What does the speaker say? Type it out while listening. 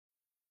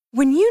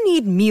When you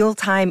need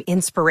mealtime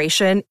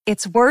inspiration,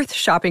 it's worth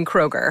shopping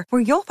Kroger,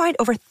 where you'll find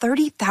over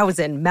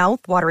 30,000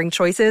 mouth-watering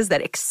choices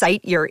that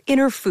excite your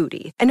inner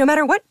foodie. And no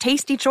matter what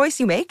tasty choice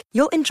you make,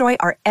 you'll enjoy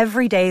our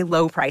everyday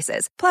low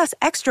prices, plus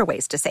extra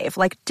ways to save,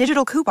 like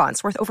digital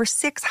coupons worth over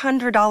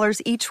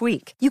 $600 each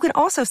week. You can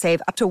also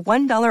save up to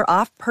 $1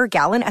 off per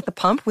gallon at the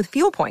pump with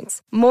fuel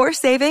points. More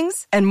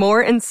savings and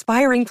more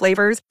inspiring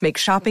flavors make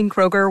shopping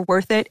Kroger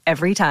worth it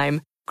every time.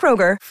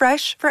 Kroger,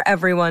 fresh for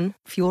everyone.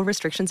 Fuel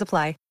restrictions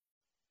apply.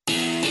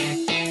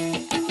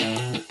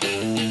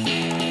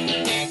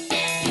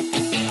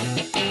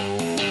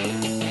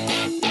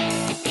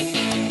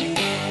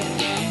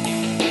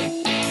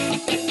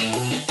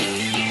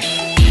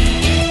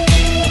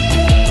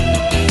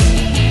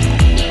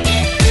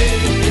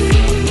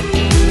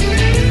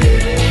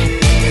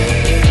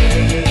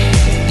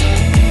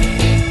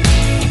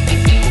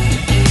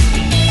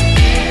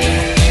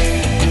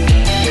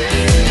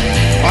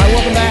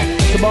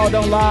 Ball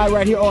Don't Lie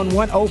right here on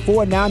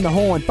 104.9 The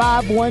Horn.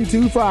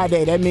 512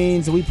 Friday. That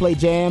means we play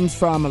jams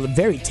from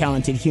very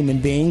talented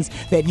human beings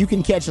that you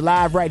can catch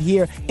live right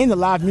here in the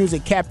live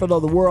music capital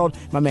of the world.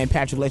 My man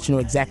Patrick will let you know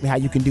exactly how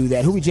you can do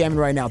that. Who we jamming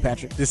right now,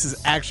 Patrick? This is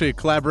actually a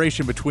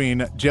collaboration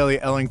between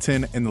Jelly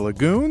Ellington and the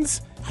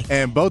Lagoons.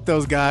 And both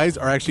those guys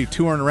are actually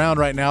touring around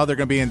right now. They're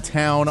going to be in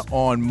town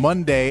on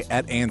Monday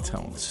at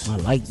Antone's. I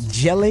like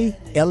Jelly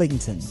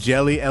Ellington.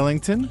 Jelly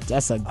Ellington.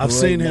 That's a great I've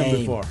seen name. him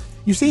before.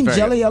 You seen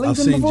Jelly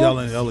Ellington before? I've seen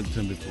Jelly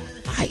Ellington before.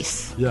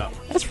 Nice. Yeah.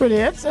 That's pretty.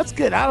 That's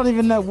good. I don't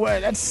even know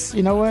what. That's,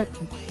 you know what?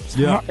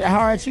 Yeah.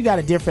 Howard, you got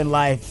a different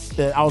life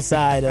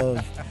outside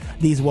of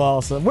these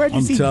walls. So where'd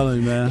you see? I'm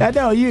telling you, man. I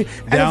know you.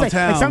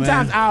 Downtown, like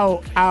sometimes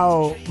man.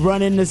 I'll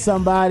run into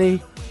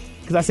somebody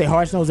because I say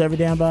Harsh knows every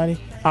damn body.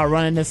 I'll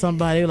run into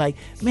somebody like,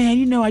 man,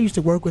 you know, I used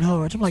to work with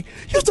Harsh. I'm like,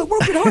 you used to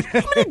work with Harsh?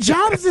 How many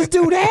jobs does this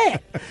dude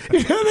have? You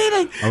know what I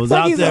mean? Like, I was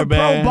out there,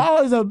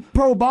 man. He's a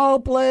pro ball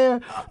player.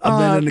 I've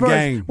been in the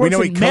game. We know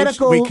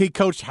he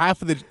coached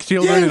half of the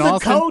children in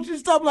Austin. He's a coach and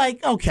stuff.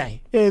 Like,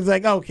 okay. It's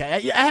like,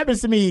 okay. It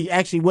happens to me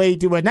actually way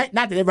too much. Not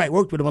that everybody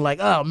worked with him. I'm like,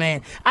 oh,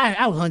 man, I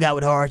hung out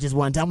with Harsh just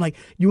one time. I'm like,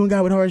 you hung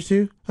out with Harsh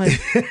too? Like,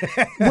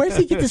 where does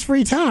he get this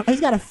free time? He's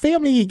got a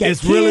family. He got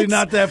It's kids. really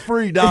not that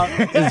free, Doc.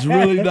 It's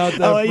really not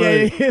that free.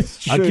 Yeah,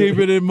 it's true. I keep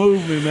it in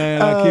movement, man.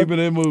 I keep it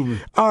in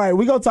movement. All right,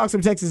 we're going to talk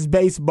some Texas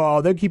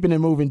baseball. They're keeping it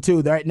moving,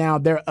 too. Right now,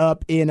 they're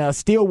up in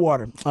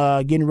Stillwater,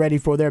 getting ready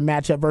for their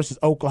matchup versus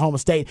Oklahoma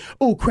State.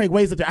 Oh, Craig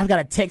Wade's up there. I've got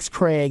to text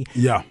Craig.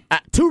 Yeah.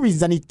 2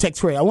 reasons I need to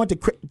text Craig. I want to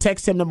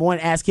text him, number one,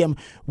 ask him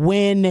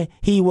when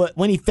he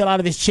fell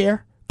out of his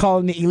chair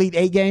calling the Elite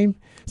Eight game.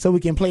 So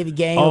we can play the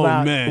game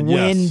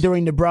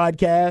during the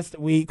broadcast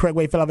Craig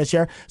Wade fell off his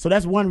chair. So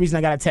that's one reason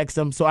I got to text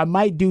him. So I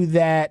might do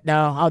that.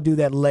 No, I'll do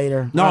that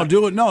later. No,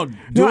 do it. No,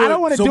 do it. I don't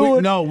want to do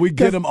it. No, we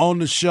get him on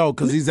the show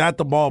because he's at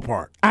the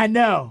ballpark. I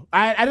know.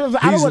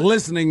 He's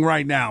listening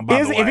right now,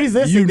 by the way. If he's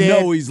listening,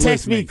 he's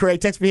text listening. me, Craig.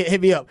 Text me,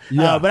 hit me up.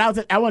 Yeah.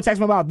 But I want to text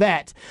him about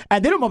that.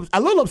 And then I'm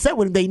a little upset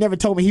when they never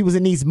told me he was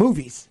in these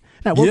movies.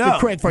 I worked with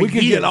Craig for we years.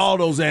 can get all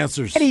those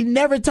answers. And he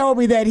never told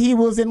me that he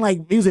was in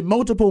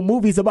multiple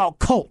movies about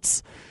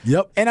cults.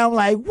 Yep. And I'm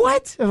like,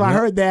 what? If I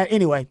heard that.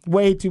 Anyway,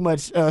 way too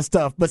much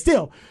stuff. But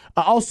still,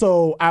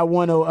 also, I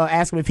want to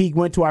ask him if he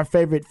went to our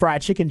favorite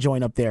fried chicken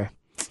joint up there.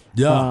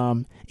 Yeah.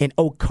 In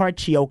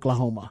Okarche,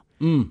 Oklahoma.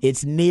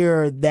 It's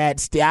near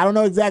that. I don't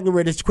know exactly where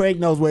it is. Craig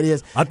knows where it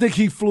is. I think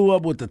he flew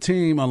up with the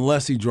team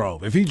unless he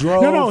drove. If he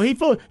drove. No, he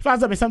flies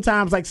up, and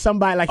sometimes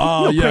somebody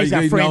Craig's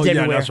got friends everywhere.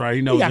 Yeah, that's right.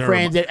 He knows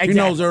everybody. Exactly. He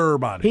knows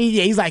everybody.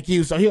 He's like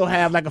you, so he'll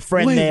have a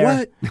friend there.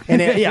 What?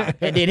 And then,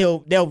 and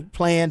then they'll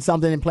plan some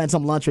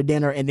lunch or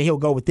dinner, and then he'll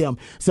go with them.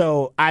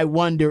 So I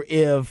wonder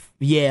if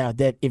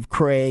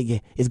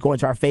Craig is going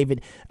to our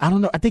favorite. I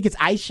don't know. I think it's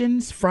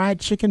Aishin's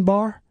Fried Chicken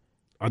Bar.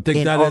 I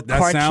think that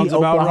Okarche, sounds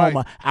about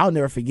Oklahoma. right. I'll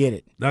never forget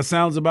it. That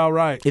sounds about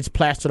right. It's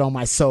plastered on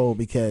my soul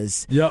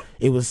because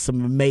it was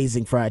some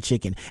amazing fried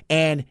chicken.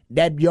 And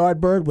that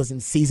Yardbird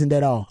wasn't seasoned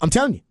at all. I'm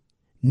telling you,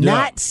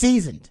 not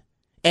seasoned.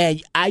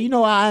 And you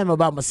know how I am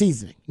about my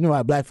seasoning. You know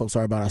how black folks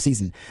are about our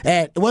seasoning.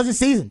 And it wasn't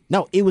seasoned.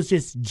 No, it was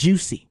just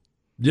juicy.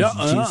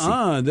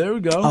 Yeah, there we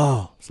go.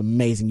 Oh, it's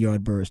amazing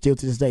Yardbird. Still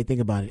to this day, think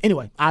about it.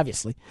 Anyway,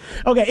 obviously.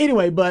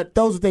 Okay, but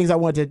those are things I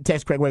wanted to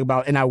text Craig Wade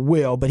about, and I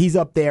will. But he's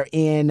up there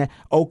in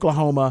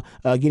Oklahoma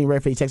getting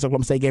ready for the Texas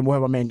Oklahoma State game. We'll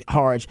have our man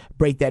Harge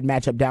break that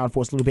matchup down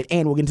for us a little bit,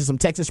 and we'll get into some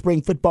Texas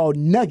spring football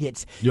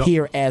nuggets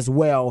here as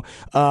well.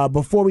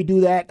 Before we do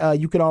that,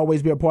 you can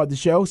always be a part of the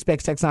show.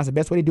 Specs Text Line's the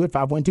best way to do it,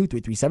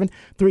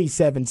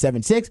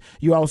 512-337-3776.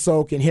 You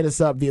also can hit us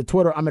up via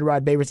Twitter. I'm at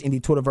Rod Babers in the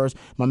Twitterverse.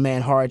 My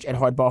man Harge at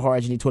Hardball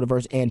Harge in the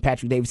Twitterverse and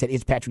Patrick Davis said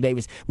it's Patrick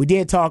Davis. We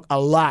did talk a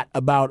lot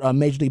about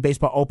Major League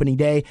Baseball opening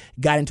day.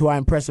 Got into how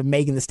impressive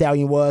Megan Thee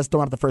Stallion was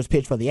throwing out the first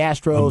pitch for the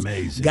Astros.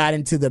 Amazing. Got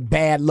into the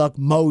bad luck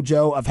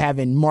mojo of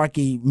having Mark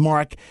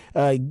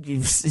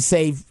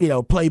save,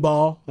 play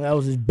ball. That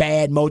was his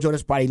bad mojo.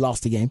 That's why he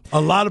lost the game.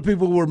 A lot of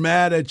people were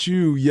mad at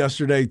you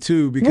yesterday,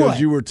 too, because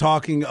you were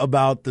talking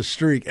about the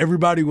streak.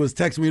 Everybody was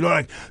texting me, they're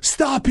like,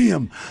 stop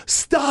him.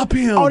 Stop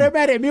him. Oh, they're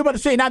mad at me. I'm about to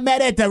say, not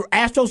mad at the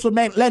Astros for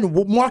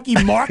letting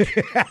Marky Mark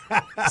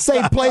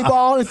say play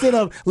ball instead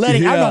of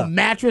letting,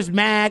 Mattress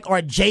Mac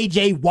or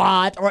J.J.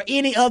 Watt or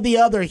any of the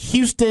other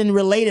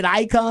Houston-related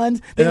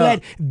icons. They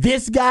let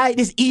this guy,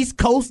 this East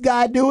Coast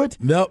guy do it.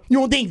 Nope. You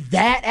don't think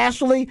that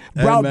actually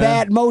brought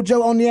bad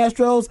mojo on the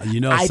Astros?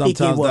 I think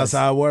it was. That's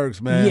how it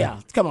works, man. Yeah.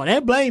 Come on,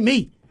 don't blame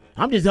me.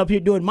 I'm just up here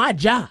doing my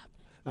job.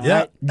 Yeah.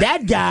 Right?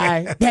 That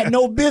guy had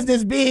no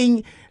business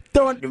being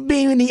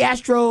in the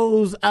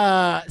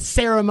Astros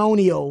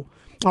ceremonial,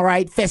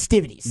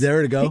 festivities.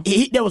 There you go.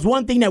 There was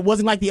one thing that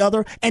wasn't like the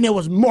other, and it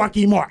was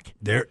Marky Mark.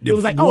 It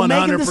was like, 100%.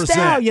 Megan Thee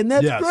Stallion,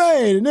 that's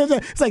great. And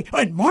it's like,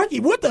 and Marky,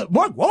 what the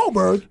Mark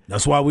Wahlberg?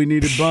 That's why we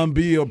needed Bun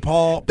B or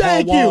Paul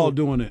Wall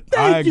doing it.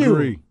 Thank I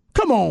agree.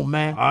 Come on,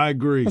 man. I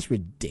agree. That's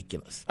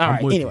ridiculous. All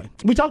right, anyway,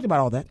 we talked about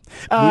all that.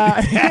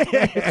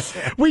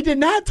 We did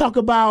not talk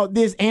about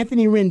this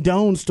Anthony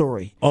Rendon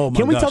story. Oh, my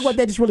Can we gosh. talk about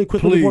that just really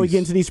quickly before we get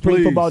into these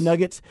spring football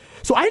nuggets?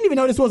 So I didn't even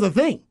know this was a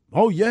thing.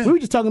 Oh, yeah. We were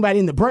just talking about it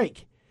in the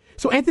break.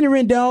 So Anthony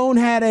Rendon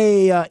had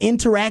a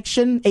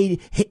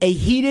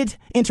heated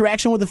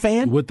interaction with a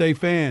fan. With a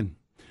fan.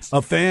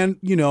 A fan,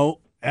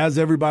 as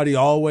everybody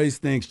always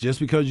thinks,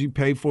 just because you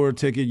pay for a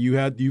ticket,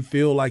 you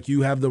feel like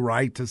you have the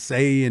right to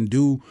say and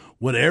do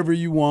whatever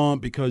you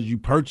want because you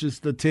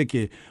purchased the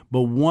ticket.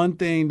 But one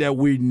thing that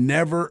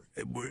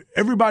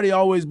everybody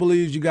always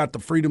believes, you got the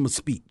freedom of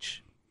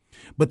speech.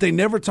 But they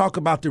never talk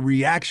about the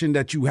reaction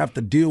that you have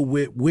to deal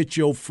with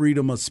your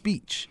freedom of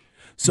speech.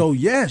 So,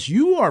 yes,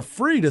 you are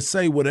free to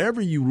say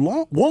whatever you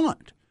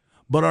want,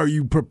 but are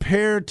you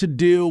prepared to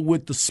deal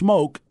with the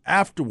smoke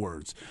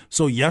afterwards?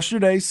 So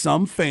yesterday,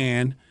 some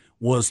fan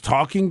was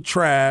talking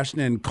trash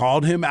and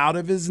called him out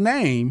of his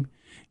name,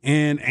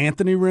 and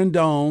Anthony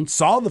Rendon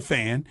saw the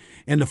fan.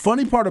 And the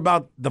funny part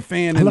about the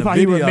fan in the video, I love how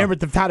he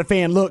remembered how the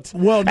fan looked.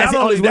 Well, not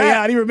only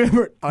that, he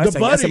remembered the buddy.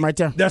 That's him right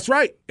there. That's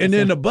right. And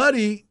then the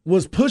buddy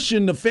was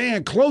pushing the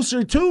fan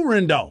closer to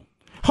Rendon.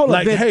 Hold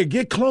on, hey,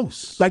 get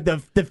close. Like the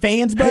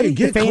fans, buddy? Hey,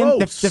 get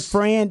close.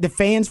 The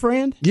fan's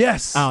friend?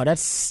 Yes. Oh,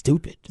 that's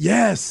stupid.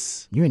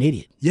 Yes. You're an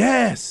idiot.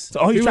 Yes.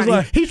 So, he's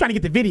trying to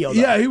get the video,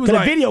 though. Yeah, he was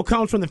like, the video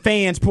comes from the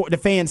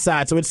fan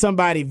side, so it's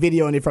somebody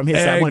videoing it from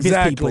his side, one of his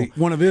people.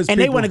 One of his and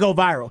people. they want to go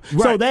viral.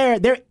 Right.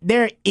 So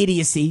their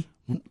idiocy,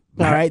 all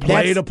right,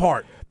 played a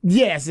part.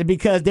 Yes,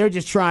 because they're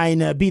just trying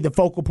to be the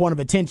focal point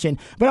of attention.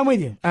 But I'm with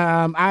you.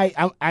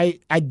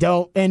 I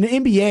don't. And the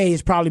NBA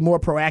is probably more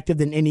proactive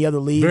than any other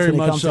league. Very when it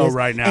much comes so to this.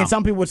 right now. And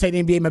some people would say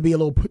the NBA might be a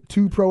little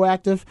too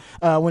proactive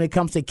when it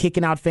comes to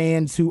kicking out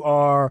fans who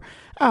are,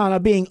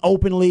 being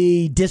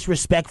openly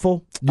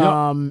disrespectful.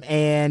 Yep.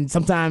 And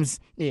sometimes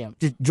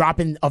just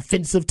dropping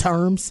offensive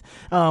terms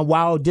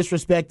while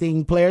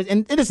disrespecting players.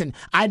 And listen,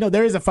 I know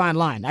there is a fine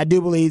line. I do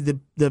believe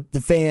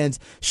the fans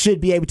should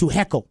be able to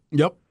heckle.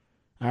 Yep.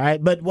 All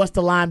right, but what's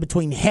the line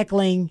between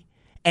heckling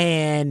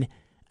and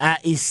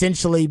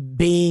essentially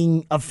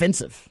being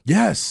offensive?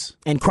 Yes.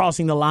 And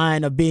crossing the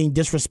line of being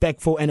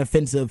disrespectful and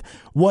offensive.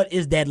 What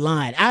is that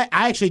line? I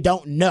actually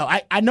don't know.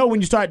 I know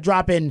when you start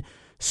dropping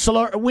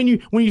slur, when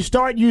you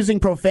start using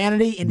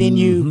profanity and then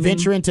you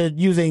venture into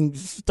using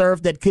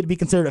stuff that could be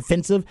considered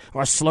offensive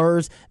or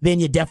slurs, then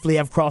you definitely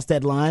have crossed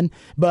that line.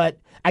 But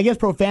I guess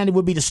profanity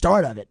would be the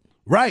start of it.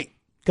 Right.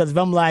 Because if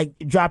I'm like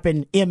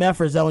dropping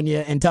MFers on you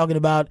and talking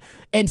about,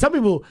 and some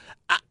people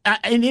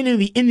in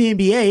the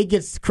NBA, it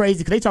gets crazy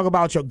because they talk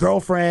about your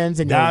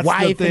girlfriends and your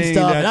wife and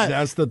stuff.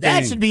 That's the thing.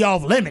 That should be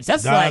off limits.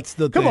 That's like,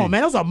 come thing. on,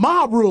 man, those are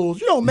mob rules.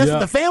 You don't mess with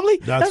the family.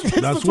 That's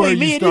between where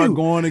me you and start you.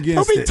 going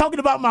against Don't be it. talking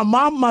about my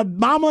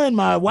mama and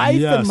my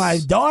wife and my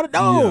daughter.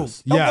 No,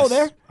 don't go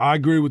there. I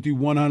agree with you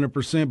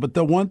 100%. But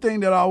the one thing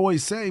that I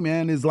always say,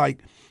 man, is like,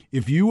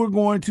 if you are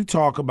going to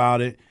talk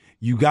about it,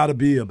 you got to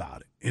be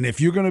about it. And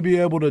if you're going to be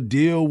able to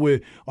deal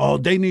with,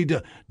 they need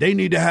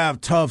to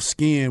have tough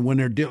skin when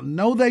they're dealing.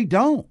 No, they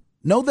don't.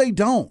 No, they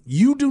don't.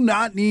 You do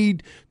not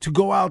need to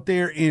go out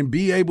there and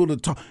be able to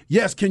talk.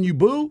 Yes, can you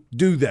boo?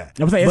 Do that.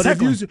 But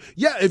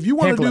if you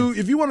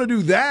want to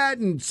do that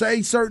and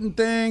say certain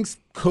things,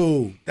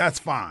 cool. That's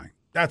fine.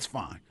 That's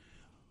fine.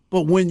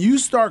 But when you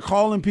start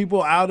calling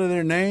people out of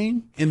their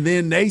name and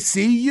then they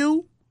see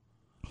you,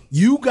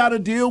 you got to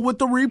deal with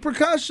the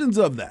repercussions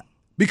of that.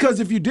 Because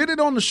if you did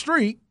it on the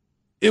street,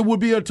 it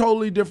would be a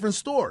totally different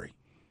story.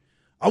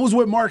 I was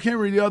with Mark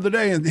Henry the other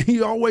day, and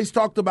he always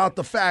talked about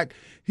the fact,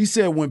 he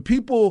said, when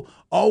people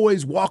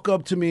always walk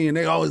up to me and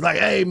they always like,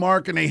 hey,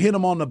 Mark, and they hit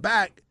him on the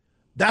back,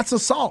 that's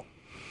assault.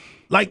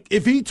 Like,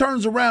 if he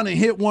turns around and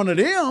hit one of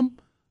them,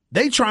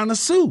 they trying to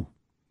sue.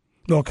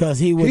 Well, because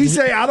he would. He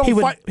say, "I don't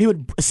fight." He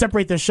would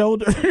separate their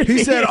shoulder.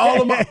 He said,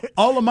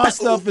 all of my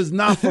stuff is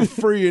not for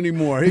free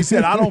anymore. He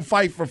said, I don't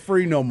fight for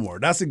free no more.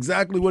 That's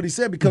exactly what he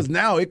said because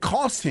now it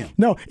costs him.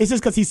 No, it's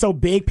just because he's so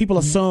big. People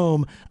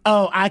assume,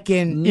 I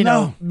can,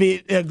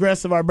 be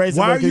aggressive or abrasive.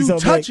 Why are you so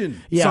touching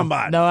big.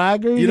 somebody? No, I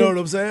agree. You know what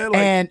I'm saying?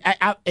 And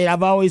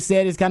I've always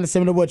said it's kind of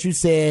similar to what you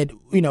said.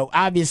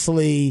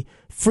 Obviously,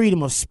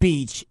 freedom of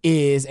speech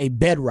is a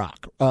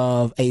bedrock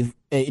of a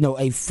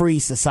free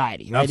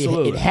society. Right?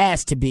 Absolutely. It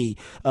has to be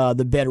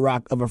the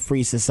bedrock of a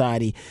free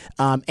society.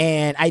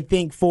 And I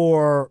think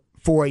for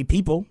a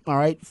people, all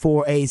right,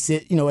 for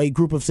a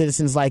group of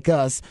citizens like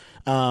us,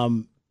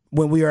 when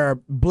we are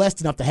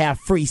blessed enough to have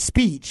free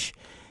speech,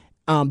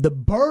 the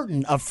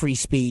burden of free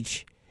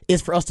speech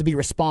is for us to be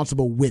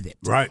responsible with it.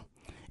 Right.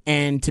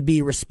 And to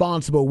be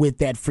responsible with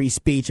that free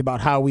speech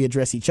about how we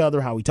address each other,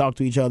 how we talk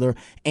to each other,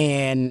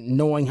 and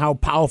knowing how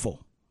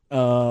powerful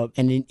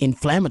and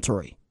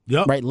inflammatory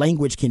right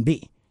language can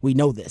be. We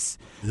know this.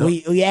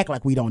 Yep. We act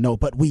like we don't know,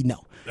 but we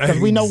know. Because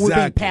we know we're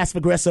being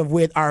passive-aggressive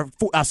with our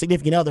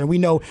significant other. And we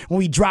know when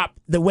we drop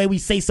the way we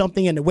say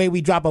something and the way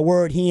we drop a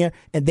word here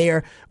and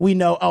there, we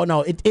know,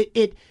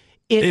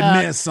 it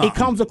meant something. It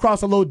comes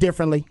across a little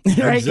differently,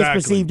 right? Exactly. It's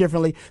perceived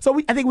differently.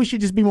 So I think we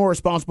should just be more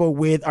responsible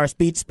with our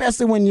speech,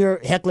 especially when you're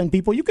heckling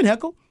people. You can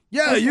heckle.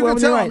 Yeah, you can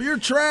tell him you're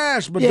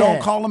trash, but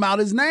don't call him out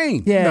his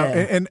name. Yeah, no,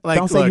 and like,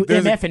 don't say you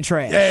MF and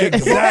trash. Yeah,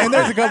 exactly. And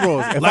there's a couple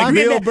rules. Like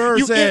Bill Burr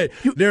said,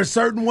 there's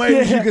certain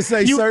ways you can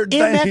say certain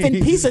things. You MF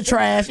and piece of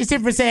trash. It's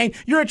different saying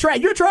you're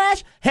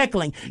trash.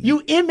 Heckling. You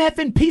MF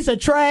and piece of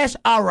trash.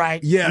 All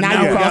right. Yeah,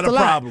 now you got a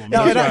problem. And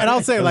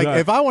I'll say, like,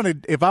 if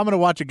I'm gonna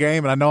watch a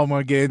game and I know I'm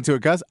gonna get into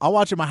it, guys, I'll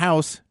watch it at my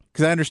house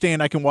because I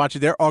understand I can watch it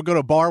there. Or I'll go to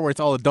a bar where it's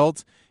all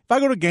adults. If I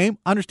go to a game,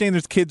 I understand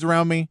there's kids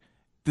around me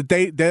that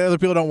the other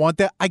people don't want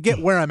that. I get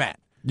where I'm at.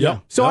 Yeah.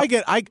 So I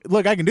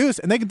can do this,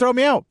 and they can throw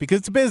me out because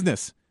it's a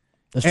business.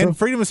 That's and true.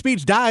 freedom of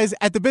speech dies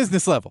at the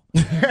business level.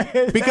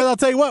 Because I'll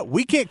tell you what,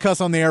 we can't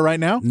cuss on the air right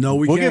now. No,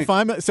 we'll get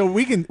fined. So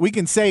we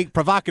can say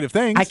provocative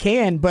things. I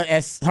can, but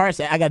as Hart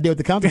said, I got to deal with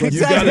the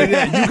consequences.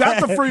 Exactly. You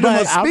got the freedom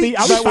of speech.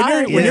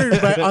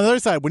 But on the other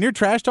side, when you're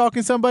trash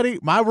talking somebody,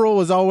 my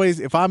rule is always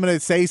if I'm going to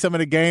say something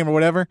in a game or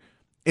whatever,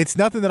 it's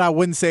nothing that I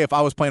wouldn't say if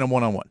I was playing a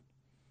one-on-one.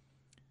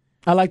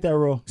 I like that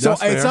rule. So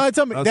it's not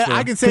something that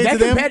I can say to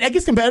them. That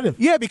gets competitive.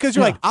 Yeah, because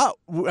you're like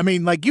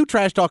you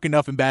trash talk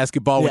enough in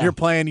basketball when you're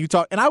playing. You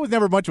talk, and I was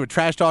never much of a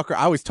trash talker.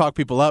 I always talk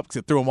people up because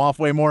it threw them off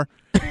way more.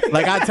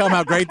 Like I tell them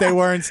how great they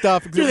were and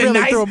stuff. You're the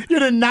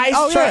nice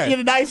trash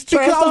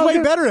because I was way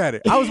talker. better at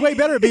it. I was way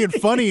better at being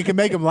funny and can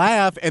make them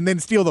laugh and then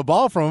steal the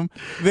ball from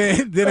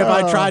them than if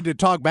I tried to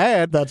talk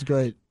bad. That's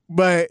great.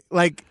 But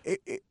like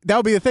that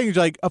would be the thing.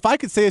 Like if I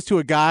could say this to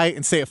a guy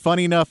and say it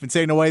funny enough and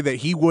say it in a way that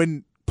he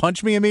wouldn't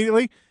punch me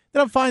immediately,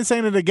 then I'm fine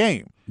saying it at a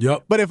game.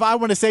 Yep. But if I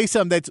want to say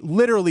something that's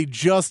literally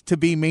just to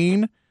be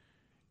mean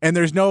and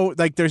there's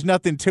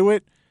nothing to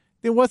it,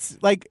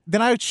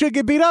 then I should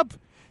get beat up.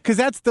 Because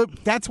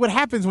that's what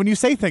happens when you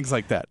say things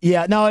like that.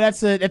 Yeah, no,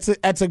 that's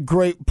a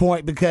great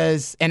point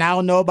because, and I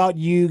don't know about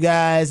you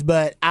guys,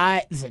 but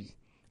I've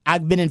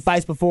been in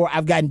fights before.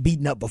 I've gotten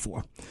beaten up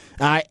before.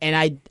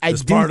 And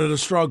it's part of the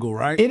struggle,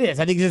 right? It is.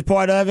 I think it's just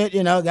part of it.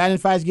 Got in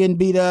fights, getting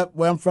beat up.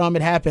 Where I'm from,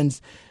 it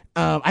happens.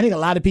 I think a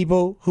lot of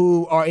people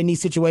who are in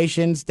these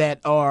situations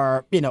that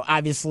are,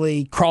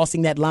 obviously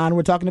crossing that line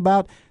we're talking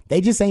about, they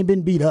just ain't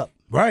been beat up.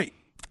 Right.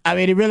 I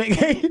mean, it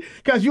really,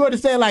 because you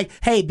understand, like,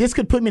 hey, this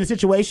could put me in a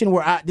situation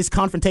where this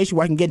confrontation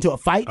where I can get into a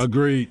fight.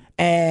 Agreed.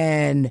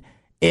 And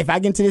if I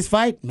get into this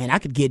fight, man, I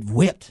could get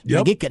whipped. Yep.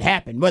 Like, it could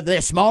happen. Whether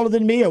they're smaller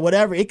than me or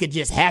whatever, it could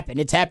just happen.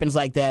 It happens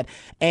like that.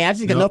 And I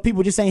just think enough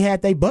people just ain't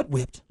had their butt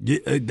whipped. Yeah,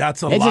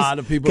 that's a lot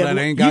of people that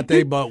ain't got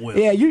their butt whipped.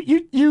 Yeah,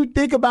 you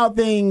think about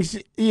things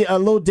a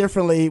little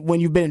differently when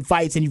you've been in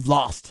fights and you've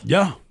lost.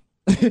 Yeah.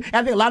 I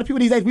think a lot of people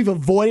these days, we've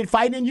avoided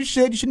fighting, and you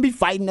shouldn't be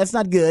fighting. That's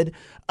not good.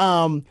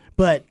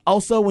 But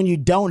also when you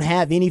don't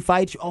have any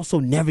fights, you also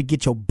never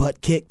get your butt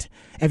kicked.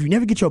 And if you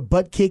never get your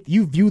butt kicked,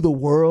 you view the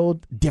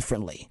world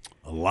differently.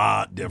 A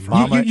lot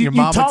different. Your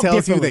mama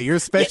tells you that you're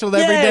special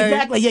every day. Yeah,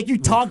 exactly. Yeah, you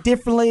talk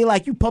differently.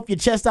 Like you puff your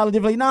chest out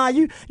differently. Nah,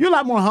 you're a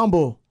lot more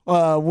humble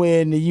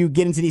when you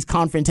get into these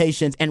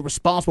confrontations and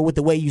responsible with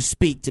the way you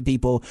speak to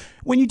people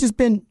when you just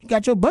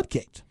got your butt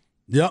kicked.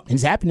 Yep.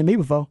 It's happened to me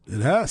before.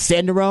 It has.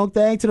 Saying the wrong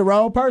thing to the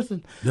wrong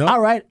person. Yep.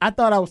 All right. I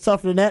thought I was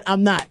suffering that.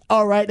 I'm not.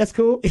 All right. That's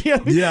cool. Yeah,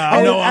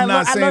 I know. I'm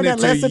not saying it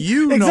to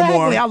you no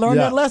more. Exactly. I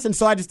learned that lesson.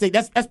 So I just think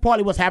that's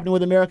partly what's happening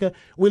with America.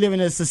 We live in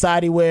a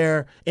society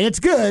where, and it's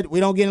good, we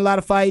don't get in a lot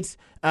of fights.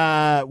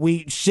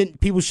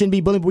 People shouldn't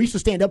be bullied, but we used to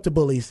stand up to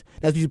bullies.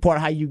 That's usually part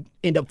of how you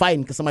end up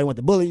fighting because somebody wants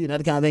to bully you and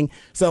that kind of thing.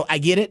 So I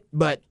get it,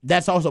 but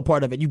that's also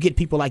part of it. You get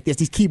people like this,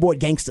 these keyboard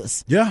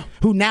gangsters. Yeah.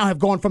 Who now have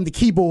gone from the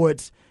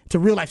keyboards to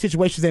real life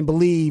situations and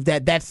believe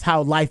that that's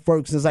how life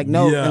works. And it's like,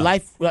 no, in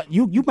life,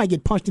 you might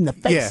get punched in the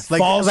face. Yeah,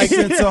 false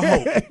sense of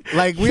hope.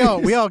 Like we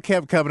all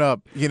kept coming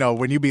up,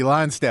 when you be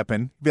line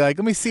stepping, be like,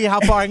 let me see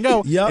how far I can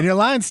go. Yep. And you're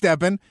line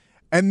stepping,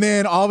 And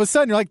then all of a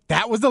sudden, you're like,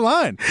 that was the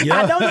line.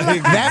 Yeah, I know the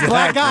line. That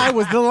black guy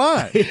was the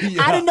line.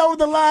 I didn't know what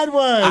the line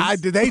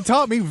was. They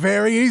taught me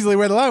very easily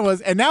where the line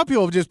was. And now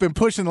people have just been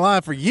pushing the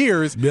line for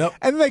years. Yep.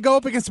 And then they go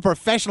up against a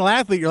professional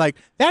athlete. You're like,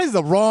 that is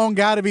the wrong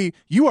guy to be.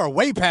 You are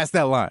way past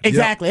that line.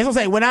 Exactly. That's what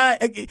I'm saying. When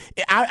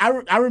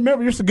I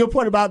remember, just a good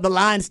point about the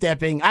line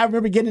stepping. I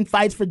remember getting in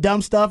fights for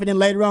dumb stuff and then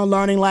later on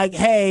learning, like,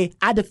 hey,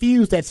 I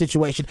diffused that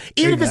situation.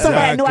 Even if it's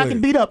somebody I know I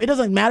can beat up, it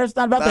doesn't matter. It's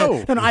not about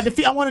that. No,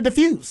 I want to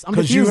diffuse. I'm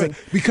diffusing.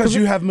 Because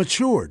you have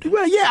matured.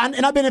 Well, yeah,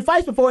 and I've been in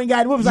fights before and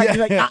got whooped. Like,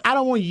 I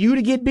don't want you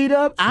to get beat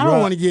up. I don't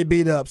want to get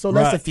beat up. So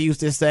let's diffuse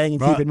this thing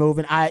and keep it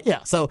moving.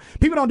 So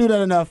people don't do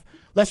that enough.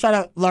 Let's try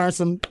to learn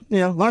some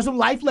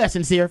life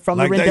lessons here from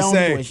the Rendon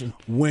situation.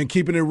 When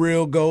keeping it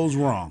real goes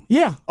wrong.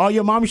 Yeah. Or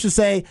your mom used to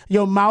say,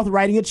 your mouth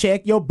writing a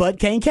check, your butt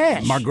can't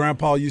cash. My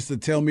grandpa used to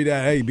tell me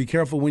that, hey, be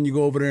careful when you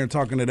go over there and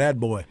talking to that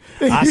boy.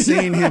 I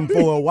seen him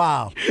for a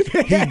while.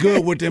 He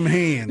good with them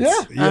hands.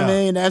 Yeah. I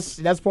mean,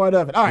 that's part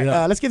of it. All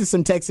right, let's get to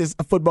some Texas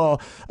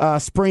football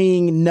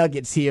spring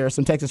nuggets here,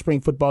 some Texas spring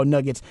football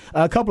nuggets.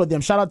 A couple of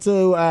them. Shout out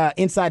to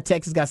Inside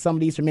Texas. Got some of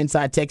these from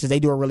Inside Texas. They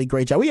do a really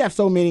great job. We have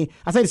so many.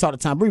 I say this all the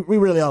time.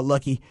 We really are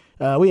lucky.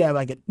 We have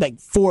like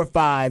 4 or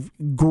 5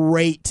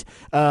 great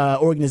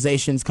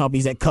organizations,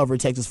 companies that cover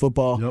Texas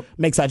football. Yep.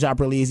 Makes our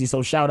job really easy.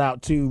 So shout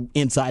out to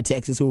Inside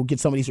Texas, who will get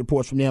some of these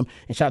reports from them.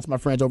 And shout out to my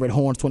friends over at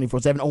Horns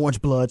 24/7, Orange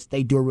Bloods.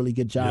 They do a really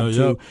good job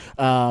too.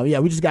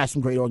 We just got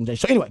some great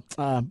organizations. So anyway,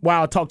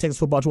 while I talk Texas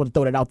football, I just want to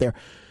throw that out there.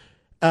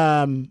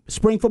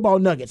 Spring football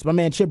nuggets. My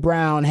man Chip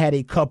Brown had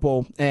a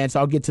couple, and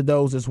so I'll get to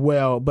those as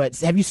well. But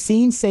have you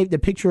seen the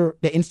picture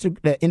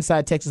that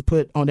Inside Texas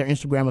put on their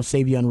Instagram of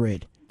Savion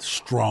Red?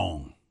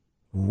 Strong.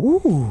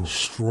 Ooh.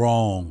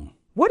 Strong.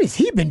 What has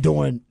he been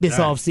doing this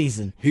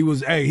offseason? He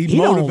was he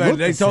motivated.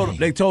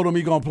 They told him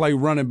he's gonna play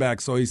running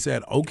back, so he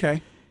said,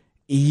 okay.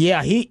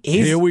 Yeah, he's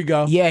here we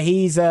go. Yeah,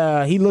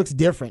 he looks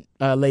different,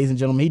 ladies and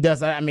gentlemen. He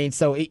does. I mean,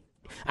 so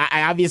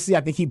I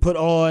think he put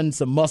on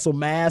some muscle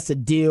mass to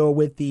deal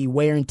with the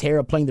wear and tear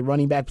of playing the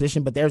running back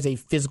position, but there's a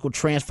physical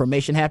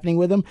transformation happening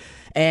with him.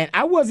 And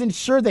I wasn't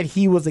sure that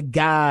he was a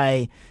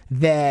guy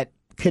that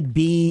could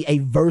be a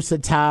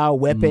versatile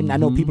weapon. I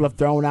know people have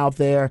thrown out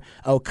there,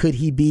 could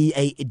he be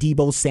a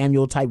Deebo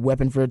Samuel type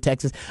weapon for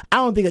Texas? I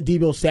don't think a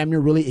Deebo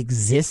Samuel really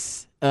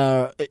exists.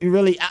 I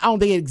don't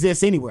think it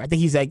exists anywhere. I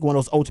think he's like one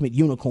of those ultimate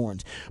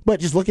unicorns. But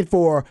just looking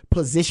for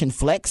position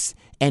flex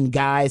and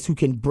guys who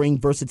can bring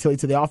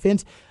versatility to the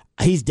offense,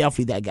 he's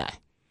definitely that guy.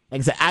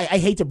 Like I said, I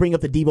hate to bring up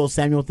the Deebo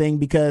Samuel thing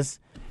because,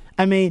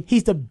 I mean,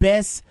 he's the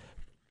best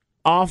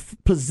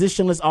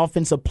positionless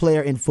offensive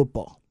player in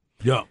football.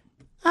 Yeah.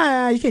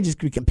 You can't just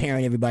be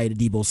comparing everybody to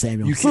Deebo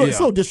Samuel. It's a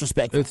little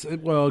disrespectful.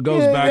 It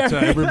goes back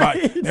to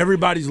everybody.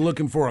 Everybody's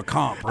looking for a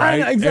comp, right?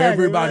 Exactly.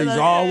 Everybody's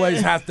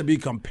always has to be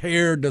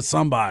compared to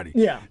somebody.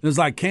 Yeah. It's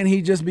like, can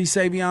he just be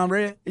Savion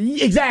Red?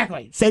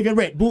 Exactly. Savion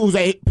Red,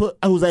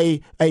 who's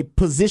a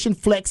position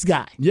flex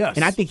guy. Yes.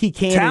 And I think he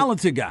can.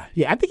 Talented guy.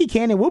 Yeah, I think he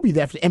can and will be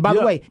that. And by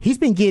the way, he's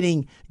been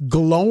getting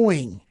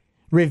glowing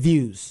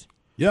reviews.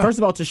 Yeah. First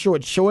of all, to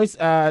Short Choice,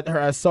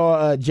 I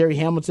saw Jerry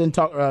Hamilton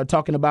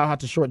talking about how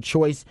to Short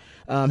Choice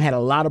had a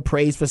lot of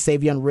praise for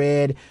Savion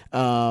Red.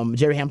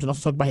 Jerry Hamilton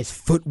also talked about his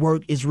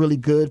footwork is really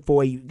good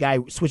for a guy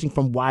switching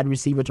from wide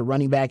receiver to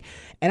running back.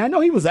 And I know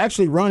he was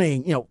actually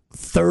running,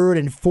 3rd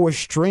and 4th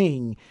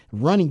string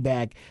running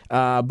back.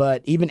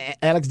 But even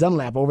Alex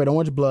Dunlap over at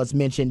Orange Bloods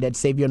mentioned that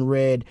Savion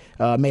Red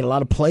made a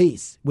lot of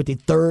plays with the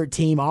 3rd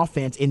team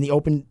offense in the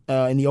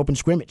open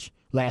scrimmage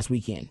last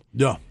weekend.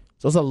 Yeah.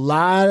 So it's a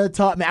lot of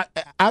talk. Man,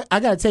 I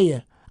got to tell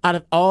you, out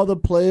of all the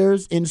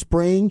players in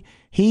spring,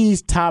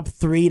 he's top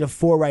 3 to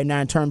 4 right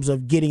now in terms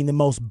of getting the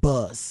most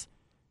buzz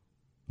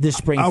this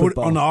spring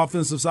football. On the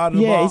offensive side of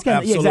the ball,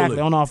 absolutely. Yeah, exactly,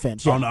 on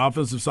offense. Yeah. On the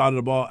offensive side of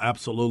the ball,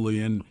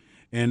 absolutely.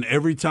 And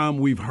every time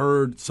we've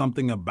heard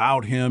something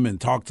about him and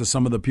talked to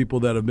some of the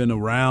people that have been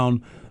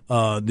around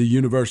the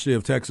University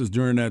of Texas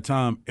during that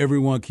time,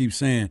 everyone keeps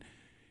saying,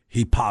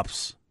 he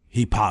pops.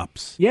 He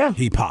pops. Yeah.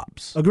 He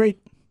pops. Agreed.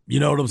 You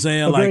know what I'm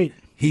saying? Agreed. Like,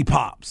 he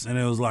pops. And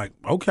it was like,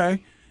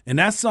 okay. And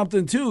that's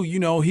something, too.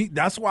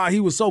 That's why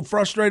he was so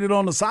frustrated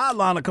on the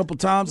sideline a couple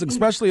times,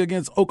 especially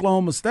against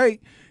Oklahoma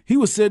State. He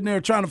was sitting there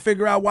trying to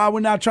figure out why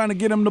we're not trying to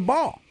get him the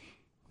ball.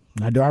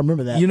 I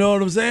remember that. You know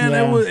what I'm saying?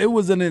 Yeah. It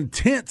was an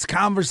intense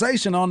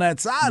conversation on that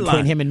sideline.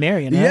 Between him and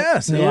Marion, right?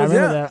 Yes. I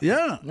remember that.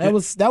 Yeah. That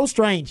was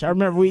strange. I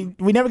remember we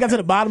never got to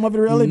the bottom of it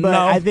really, but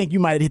I think you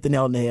might have hit the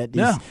nail on the head.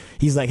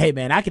 He's like, hey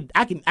man, I can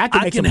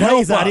make some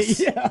plays out of it.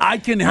 Yeah. I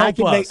can help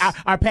us.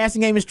 Our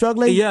passing game is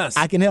struggling. Yes.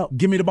 I can help.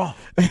 Give me the ball.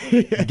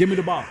 Give me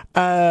the ball.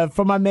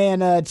 For my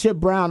man Chip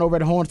Brown over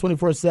at Horns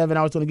 24/7,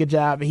 I was doing a good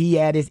job. He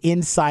had his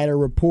insider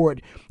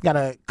report. Got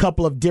a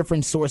couple of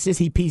different sources.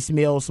 He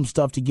piecemealed some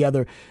stuff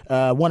together.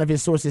 One of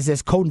his sources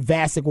says Colton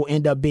Vasek will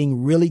end up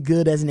being really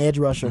good as an edge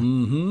rusher.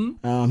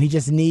 Mm-hmm. He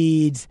just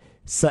needs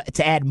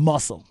to add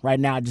muscle. Right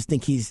now, I just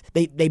think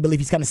they believe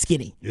he's kind of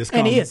skinny.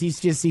 And he is.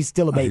 He's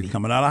still a baby. He's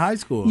coming out of high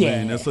school. Yeah.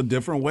 Man, that's a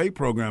different weight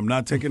program.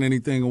 Not taking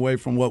anything away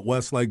from what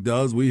Westlake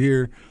does. We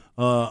hear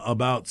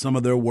about some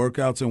of their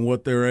workouts and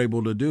what they're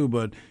able to do.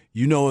 But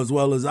you know as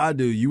well as I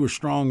do, you were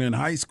strong in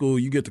high school.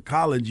 You get to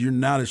college, you're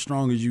not as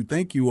strong as you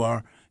think you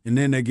are. And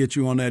then they get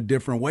you on that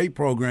different weight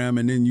program,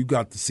 and then you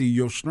got to see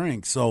your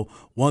strength. So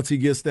once he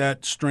gets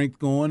that strength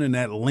going and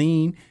that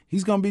lean,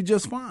 he's going to be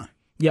just fine.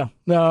 Yeah,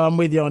 no, I'm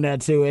with you on that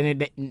too.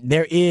 And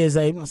there is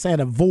I'm not saying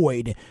a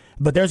void,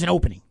 but there's an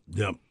opening.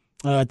 Yep.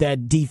 At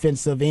that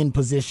defensive end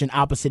position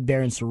opposite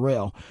Barron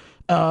Sorrell.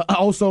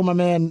 Also, my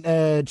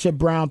man Chip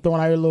Brown throwing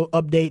out little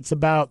updates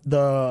about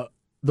the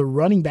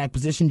running back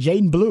position.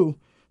 Jaden Blue,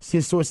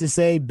 his sources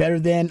say, better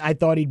than I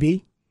thought he'd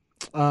be.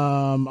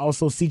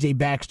 Also, C.J.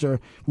 Baxter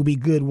will be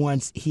good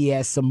once he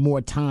has some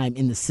more time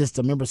in the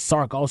system. Remember,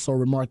 Sark also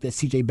remarked that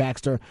C.J.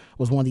 Baxter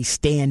was one of these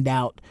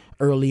standout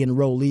early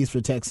enrollees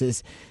for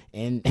Texas.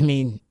 And, I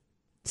mean,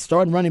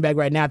 starting running back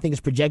right now, I think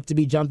it's projected to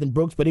be Jonathan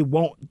Brooks, but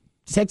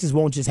Texas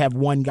won't just have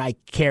one guy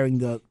carrying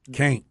the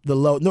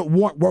load. No,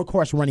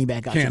 workhorse running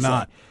back.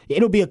 Cannot.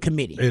 It'll be a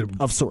committee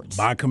of sorts.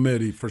 By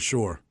committee, for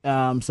sure.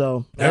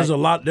 So there's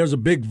a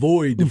big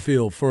void to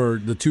fill for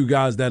the two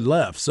guys that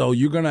left. So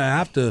you're going to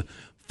have to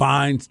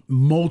find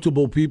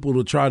multiple people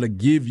to try to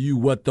give you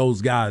what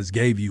those guys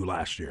gave you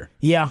last year.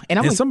 Yeah.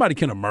 And somebody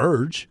can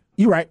emerge.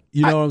 You're right.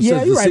 You know what I'm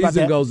saying? The right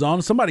season about goes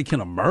on. Somebody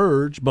can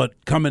emerge,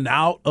 but coming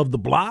out of the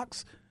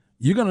blocks,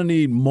 you're going to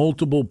need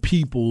multiple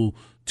people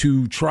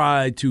to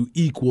try to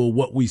equal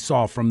what we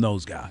saw from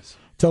those guys.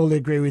 Totally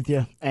agree with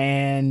you.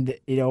 And,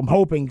 I'm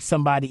hoping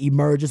somebody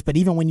emerges. But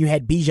even when you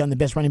had Bijan, the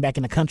best running back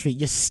in the country,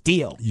 you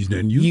still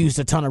used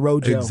a ton of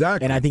Rojo.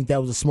 Exactly. And I think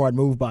that was a smart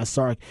move by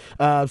Sark.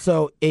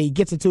 So he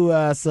gets into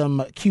some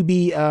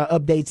QB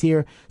updates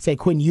here. Say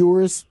Quinn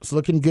Ewers is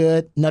looking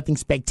good. Nothing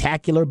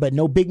spectacular, but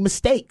no big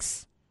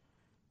mistakes.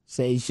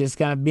 Say he's just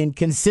kind of been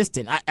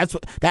consistent. That's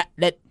what that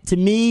to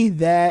me,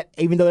 that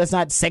even though that's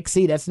not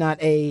sexy, that's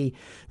not a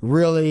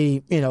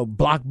really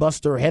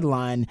blockbuster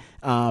headline.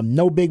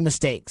 No big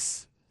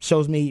mistakes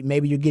shows me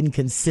maybe you're getting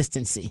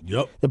consistency.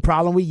 Yep. The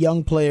problem with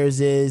young players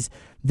is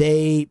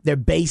their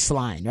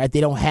baseline, right?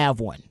 They don't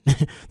have one.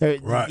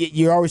 Right.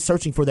 You're always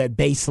searching for that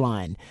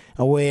baseline,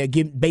 where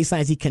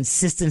baseline is the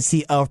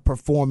consistency of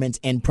performance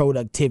and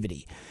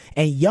productivity.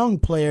 And young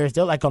players,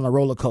 they're like on a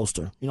roller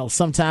coaster.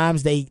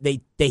 Sometimes they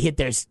hit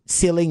their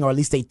ceiling, or at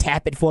least they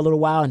tap it for a little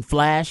while and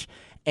flash,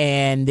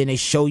 and then they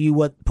show you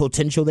what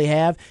potential they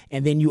have.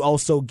 And then you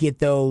also get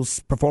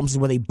those performances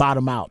where they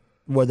bottom out,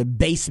 where the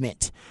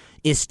basement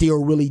is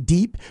still really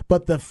deep,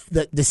 but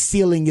the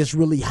ceiling is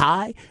really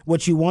high.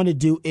 What you want to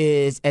do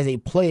is, as a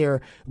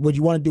player,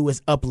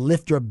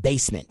 uplift your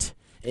basement.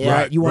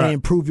 Right, you want to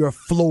improve your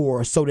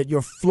floor so that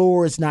your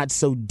floor is not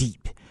so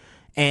deep.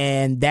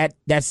 And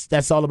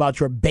that's all about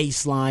your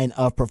baseline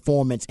of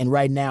performance. And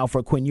right now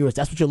for Quinn Ewers,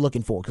 that's what you're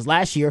looking for. Because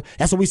last year,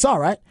 that's what we saw,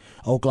 right?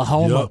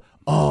 Oklahoma,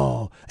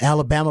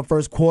 Alabama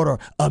first quarter,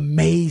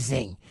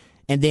 amazing.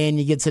 And then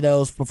you get to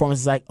those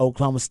performances like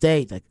Oklahoma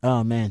State, like,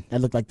 oh man, that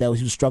looked like he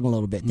was struggling a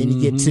little bit. Then you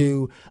get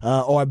to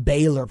or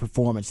Baylor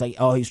performance, like,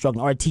 oh, he's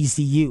struggling, or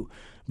TCU.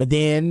 But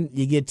then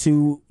you get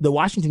to the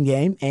Washington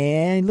game,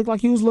 and it looked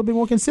like he was a little bit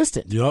more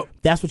consistent. Yep.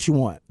 That's what you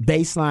want.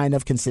 Baseline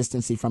of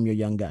consistency from your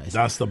young guys.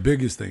 That's the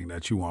biggest thing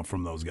that you want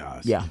from those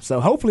guys. Yeah, so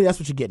hopefully that's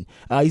what you're getting.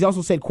 He's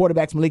also said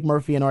quarterbacks Malik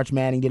Murphy and Arch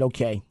Manning did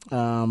okay.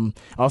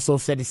 Also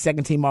said his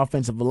second-team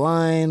offensive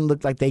line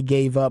looked like they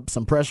gave up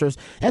some pressures.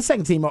 That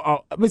second team,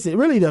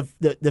 really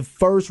the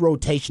first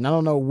rotation, I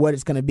don't know what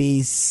it's going to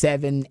be,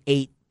 7,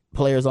 8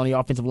 players on the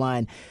offensive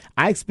line.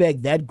 I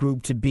expect that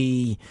group to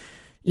be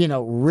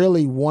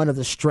really one of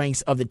the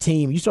strengths of the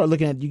team. You start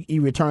looking at,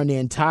 you return the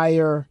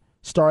entire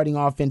starting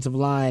offensive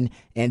line,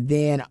 and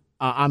then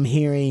I'm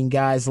hearing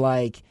guys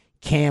like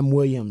Cam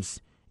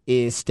Williams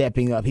is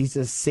stepping up. He's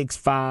a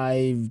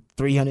 6'5",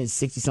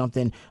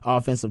 360-something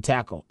offensive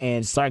tackle.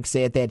 And Sark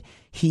said that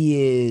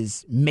he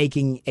is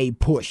making a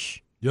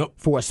push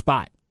for a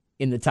spot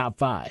in the top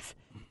 5.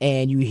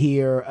 And you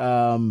hear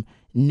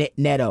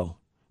Neto,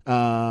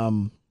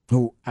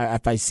 who,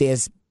 if I say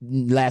his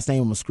last name,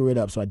 I'm going to screw it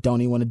up, so I don't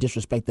even want to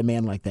disrespect the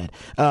man like that.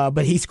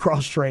 But he's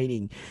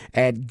cross-training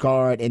at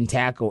guard and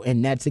tackle,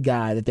 and that's a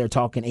guy that they're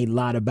talking a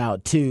lot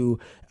about too.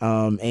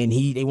 And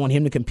they want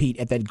him to compete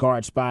at that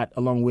guard spot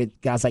along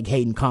with guys like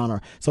Hayden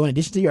Connor. So in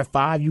addition to your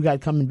 5 you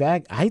got coming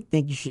back, I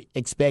think you should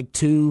expect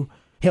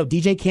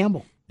DJ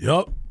Campbell.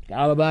 Yep.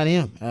 All about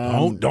him.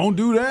 Don't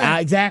do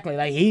that. Exactly.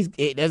 Like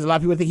there's a lot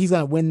of people think he's going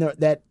to win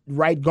that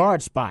right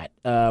guard spot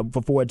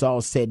before it's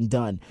all said and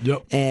done.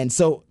 Yep. And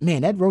so,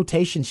 man, that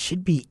rotation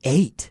should be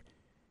 8.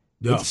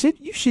 Yeah.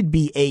 You should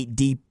be 8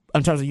 deep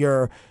in terms of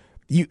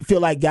you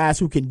feel like guys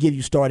who can give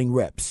you starting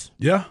reps.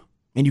 Yeah.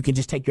 And you can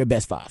just take your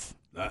best 5.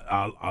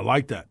 I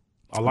like that.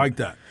 I like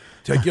that.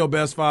 Take your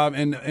best 5,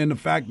 and the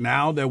fact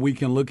now that we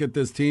can look at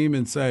this team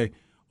and say,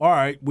 all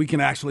right, we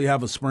can actually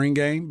have a spring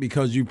game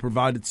because you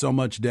provided so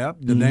much depth.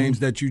 The names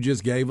that you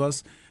just gave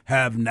us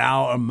have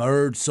now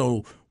emerged.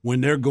 So when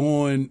they're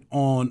going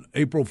on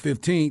April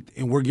 15th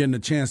and we're getting a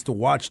chance to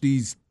watch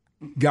these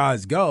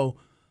guys go,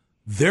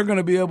 they're going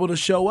to be able to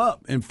show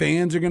up, and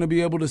fans are going to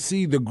be able to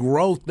see the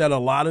growth that a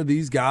lot of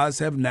these guys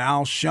have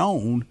now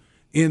shown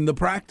in the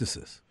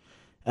practices.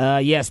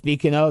 Yeah,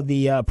 speaking of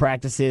the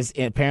practices,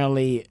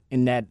 apparently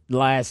in that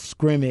last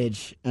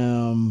scrimmage,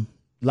 a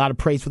lot of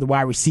praise for the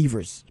wide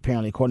receivers,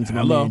 apparently, according to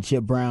my man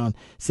Chip Brown.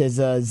 Says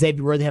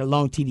Xavier Worthy had a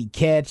long TD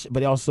catch,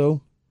 but he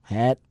also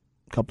had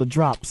a couple of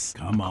drops.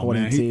 Come on,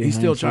 man. He's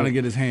still trying to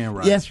get his hand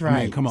right. That's right.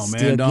 I mean, come on,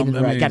 still man.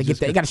 Right. Got to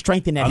get that. Got to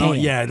strengthen that hand.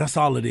 Yeah, that's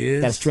all it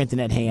is. Got to strengthen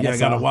that hand. Yeah,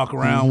 got to walk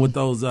around with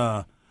those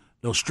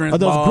strength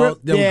those balls.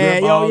 Grip.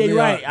 Grip balls. You're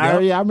right. I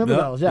remember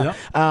those. Yeah.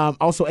 Yep.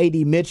 Also,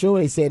 A.D. Mitchell,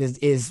 they said,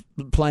 is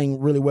playing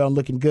really well and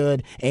looking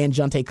good, and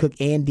Jonte Cook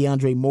and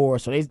DeAndre Moore.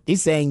 So they're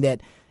saying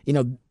that,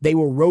 they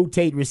will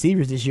rotate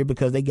receivers this year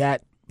because they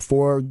got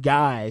 4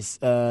 guys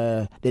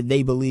that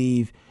they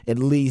believe, at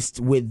least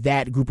with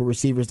that group of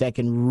receivers, that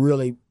can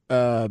really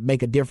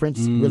make a difference,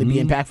 really be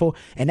impactful.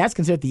 And that's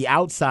considered the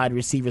outside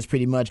receivers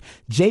pretty much.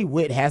 Jay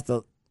Witt has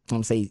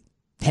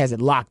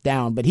it locked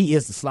down, but he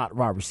is the slot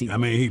wide receiver. I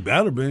mean, he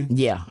better be.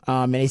 Yeah.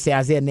 And they say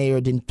Isaiah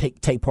Nayer didn't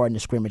take part in the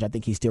scrimmage. I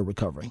think he's still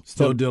recovering.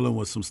 Still dealing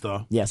with some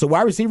stuff. Yeah. So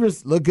wide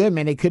receivers look good,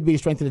 man. They could be the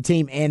strength of the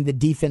team. And the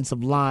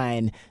defensive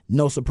line,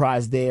 no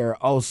surprise there.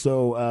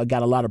 Also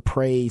got a lot of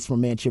praise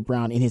from man Chip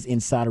Brown in his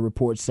insider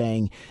report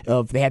saying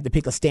if they had to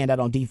pick a standout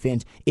on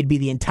defense, it'd be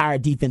the entire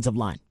defensive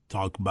line.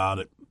 Talk about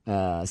it.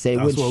 That's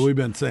what we've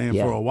been saying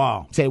for a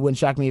while. Say it wouldn't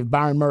shock me if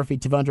Byron Murphy,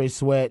 Tavondre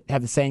Sweat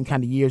have the same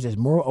kind of years as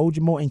Moro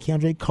Ojimo and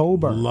Keandre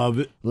Colburn. Love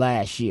it.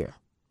 Last year.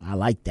 I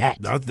like that.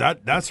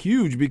 That's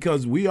huge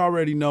because we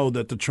already know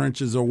that the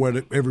trenches are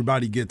where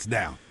everybody gets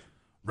down.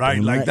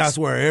 Right? Like that's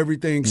where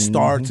everything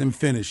starts and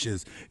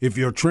finishes. If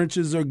your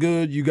trenches are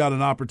good, you got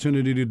an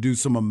opportunity to do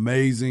some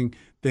amazing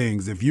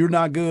things. If you're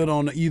not good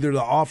on either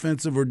the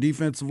offensive or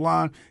defensive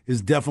line,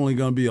 it's definitely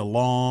going to be a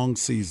long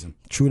season.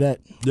 True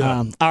that.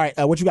 Yeah. All right,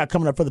 what you got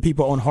coming up for the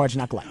people on Hard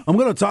Knock Life? I'm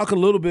going to talk a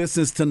little bit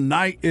since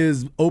tonight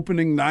is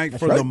opening night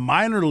for the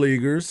minor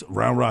leaguers,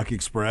 Round Rock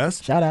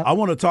Express. Shout out. I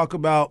want to talk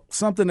about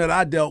something that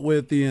I dealt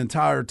with the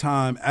entire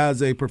time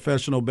as a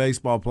professional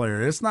baseball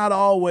player. It's not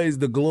always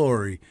the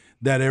glory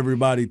that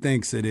everybody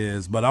thinks it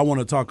is, but I want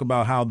to talk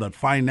about how the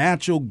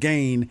financial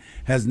gain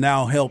has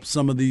now helped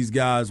some of these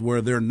guys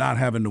where they're not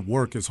having to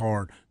work as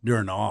hard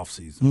during the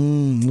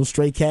offseason. Little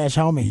straight cash,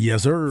 homie.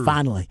 Yes, sir.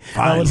 Finally.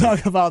 We'll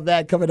talk about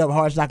that coming up.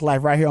 Hard Knock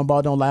Life right here on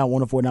Ball Don't Lie on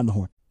 104.9 The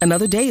Horn.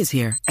 Another day is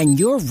here, and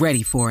you're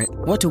ready for it.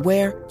 What to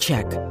wear?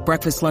 Check.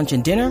 Breakfast, lunch,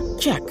 and dinner?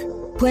 Check.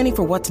 Planning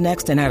for what's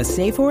next and how to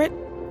save for it?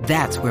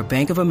 That's where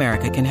Bank of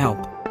America can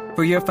help.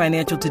 For your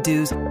financial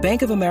to-dos,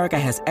 Bank of America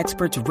has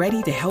experts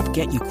ready to help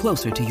get you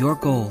closer to your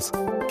goals.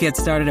 Get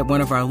started at one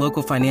of our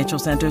local financial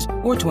centers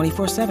or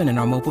 24/7 in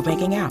our mobile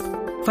banking app.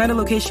 Find a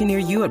location near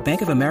you at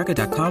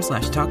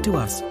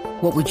bankofamerica.com/talktous.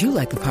 What would you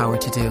like the power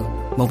to do?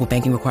 Mobile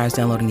banking requires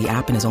downloading the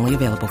app and is only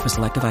available for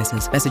select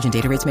devices. Message and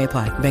data rates may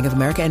apply. Bank of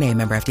America N.A.,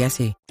 member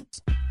FDIC.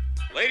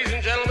 Ladies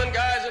and gentlemen,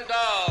 guys and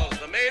dolls,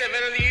 the main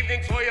event of the evening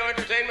for your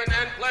entertainment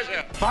and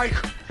pleasure. Mike,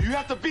 you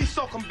have to be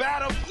so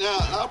combative. Now,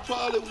 I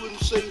probably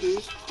wouldn't say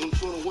this in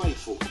front of white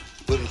folk,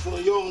 but in front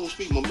of y'all, I'm gonna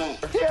speak my mind.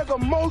 He has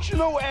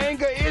emotional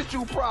anger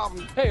issue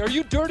problem. Hey, are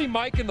you Dirty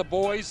Mike and the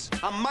boys?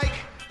 I'm Mike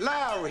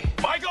Lowry.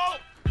 Michael!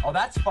 Oh,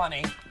 that's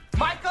funny.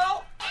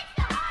 Michael!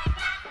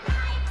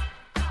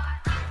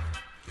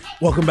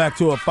 Welcome back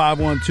to a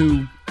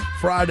 512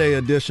 Friday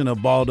edition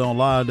of Ball Don't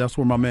Lie. That's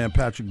where my man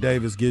Patrick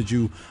Davis gives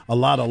you a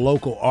lot of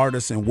local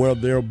artists and where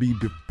they'll be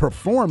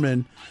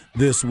performing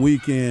this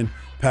weekend.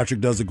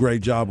 Patrick does a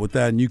great job with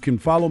that. And you can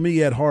follow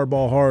me at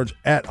Hardball Harge,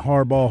 at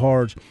Hardball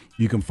Harge.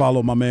 You can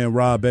follow my man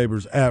Rob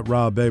Babers at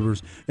Rob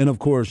Babers. And, of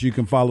course, you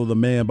can follow the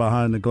man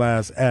behind the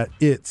glass at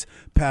It's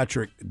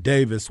Patrick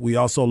Davis. We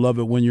also love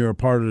it when you're a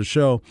part of the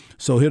show.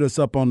 So hit us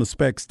up on the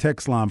Specs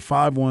text line,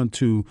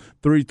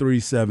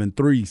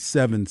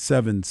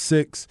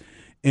 512-337-3776.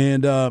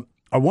 And I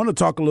want to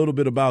talk a little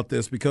bit about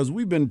this because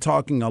we've been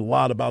talking a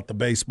lot about the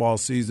baseball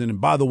season. And,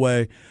 by the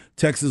way,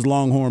 Texas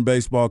Longhorn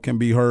baseball can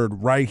be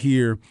heard right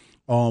here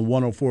on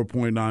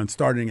 104.9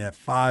 starting at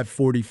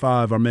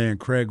 5:45. Our man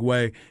Craig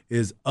Way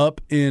is up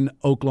in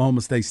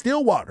Oklahoma State,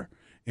 Stillwater,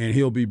 and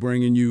he'll be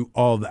bringing you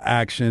all the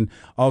action.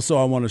 Also,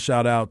 I want to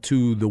shout out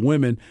to the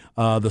women,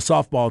 the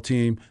softball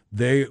team.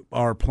 They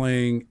are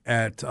playing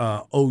at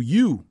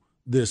OU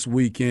this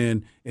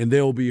weekend, and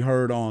they'll be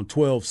heard on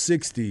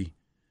 1260.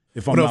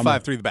 If I'm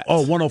 105.3 The Bat.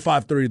 Oh,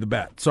 105.3 The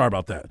Bat. Sorry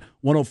about that.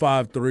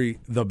 105.3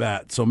 The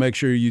Bat. So make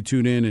sure you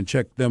tune in and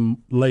check them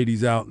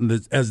ladies out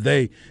as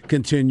they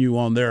continue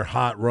on their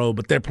hot road.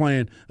 But they're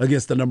playing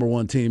against the number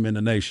one team in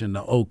the nation,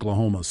 the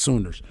Oklahoma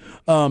Sooners.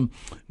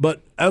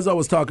 But as I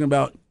was talking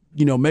about,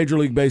 Major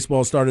League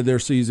Baseball started their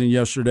season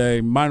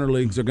yesterday. Minor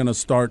leagues are going to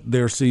start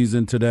their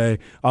season today.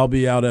 I'll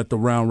be out at the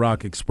Round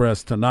Rock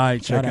Express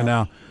tonight checking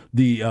out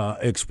the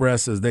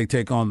Express as they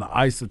take on the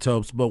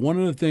Isotopes. But one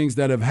of the things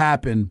that have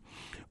happened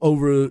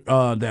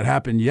that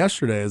happened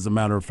yesterday, as a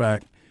matter of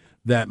fact,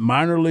 that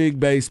minor league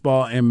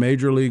baseball and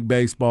Major League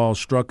Baseball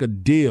struck a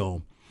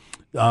deal,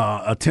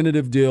 a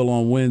tentative deal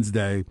on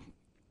Wednesday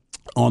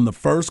on the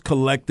first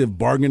collective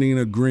bargaining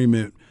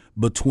agreement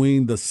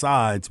between the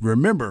sides.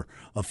 Remember,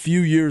 a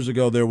few years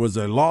ago there was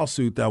a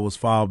lawsuit that was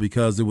filed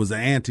because it was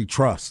an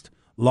antitrust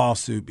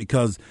lawsuit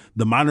because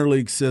the minor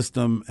league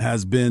system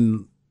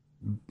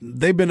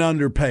they've been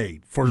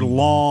underpaid for a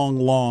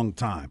long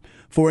time,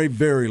 for a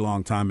very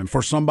long time. And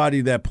for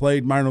somebody that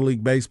played minor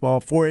league baseball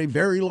for a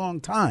very long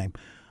time,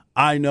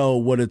 I know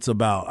what it's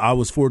about. I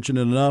was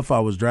fortunate enough. I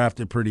was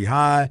drafted pretty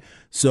high,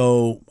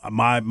 so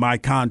my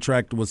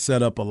contract was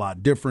set up a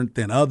lot different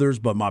than others.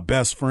 But my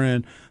best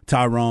friend,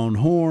 Tyrone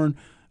Horn,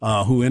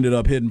 who ended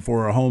up hitting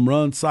for a home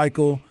run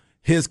cycle,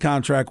 his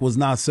contract was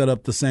not set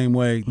up the same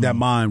way that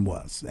mine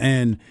was.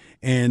 And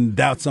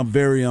that's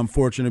very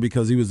unfortunate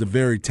because he was a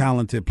very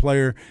talented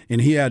player,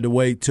 and he had to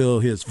wait till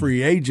his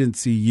free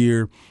agency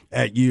year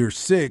at year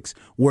 6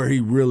 where he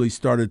really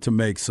started to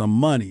make some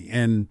money.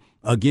 And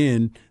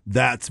again,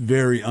 that's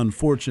very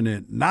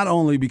unfortunate, not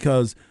only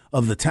because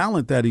of the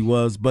talent that he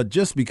was, but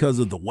just because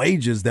of the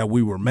wages that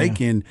we were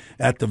making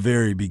at the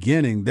very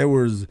beginning. There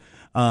was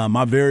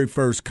my very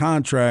first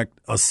contract,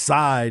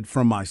 aside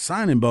from my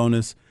signing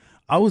bonus,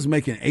 I was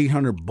making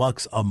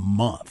 $800 a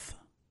month.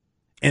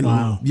 And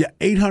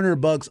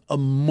 $800 a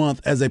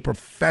month as a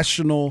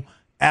professional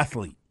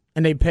athlete.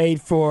 And they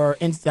paid for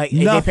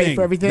nothing. They paid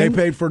for everything. They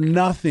paid for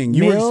nothing.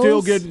 You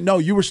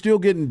were still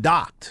getting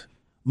docked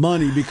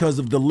money because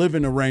of the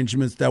living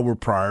arrangements that were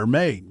prior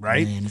made,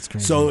 right? Man, it's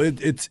crazy. So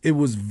it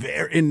was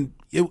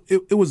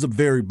a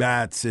very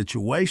bad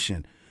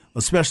situation,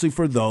 especially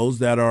for those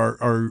that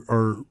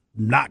are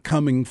not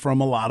coming from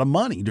a lot of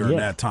money during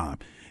that time.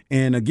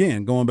 And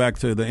again, going back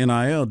to the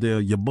NIL deal,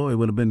 your boy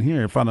would have been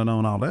here if I'd have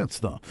known all that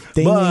stuff.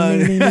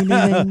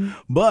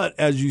 But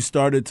as you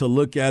started to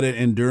look at it,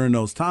 and during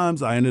those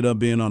times, I ended up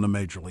being on the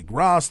major league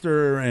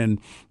roster, and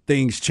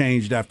things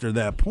changed after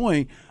that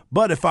point.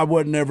 But if I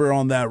wasn't ever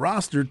on that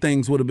roster,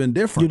 things would have been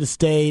different. You'd have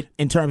stayed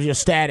in terms of your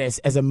status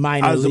as a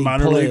minor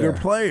leaguer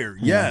player,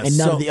 yes. And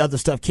none of the other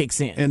stuff kicks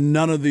in. And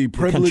none of the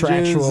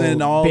privileges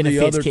and all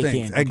the other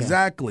things. Okay.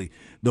 Exactly.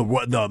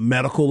 The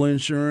medical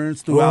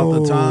insurance throughout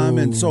the time.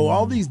 And so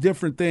all these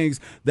different things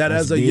that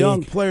as a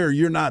young player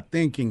you're not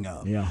thinking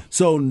of. Yeah.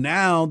 So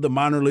now the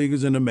minor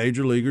leaguers and the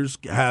major leaguers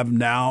have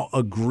now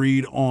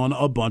agreed on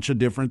a bunch of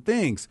different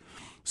things.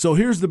 So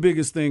here's the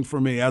biggest thing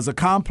for me. As a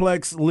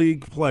complex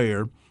league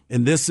player,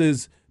 and this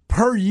is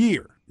per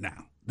year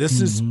now.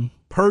 This is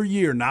per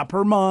year, not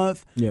per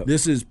month. Yep.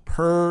 This is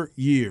per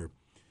year.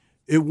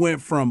 It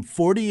went from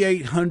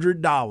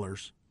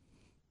 $4,800,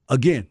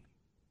 again,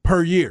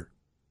 per year.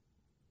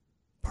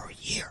 Per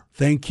year.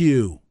 Thank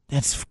you.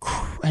 That's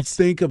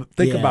think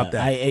about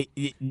that.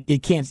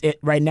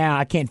 Right now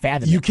I can't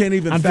fathom it. You can't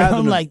even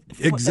fathom it. Like,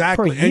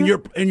 exactly. And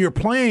you're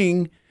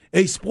playing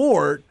a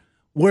sport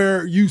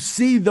where you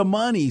see the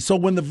money. So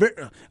when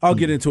I'll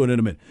get into it in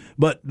a minute.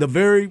 But the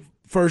very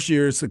first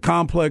year, it's a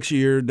complex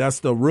year.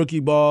 That's the rookie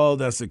ball.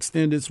 That's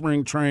extended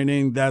spring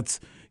training. That's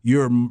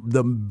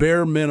the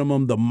bare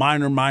minimum, the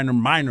minor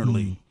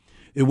league.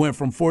 It went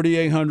from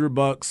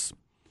 $4,800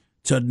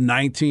 to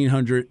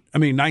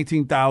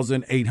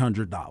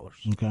 $19,800.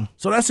 Okay.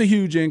 So that's a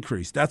huge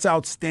increase. That's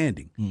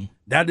outstanding.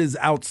 That is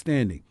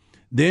outstanding.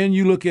 Then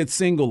you look at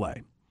single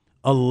A,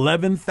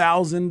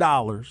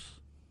 $11,000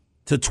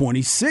 to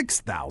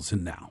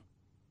 $26,000 now.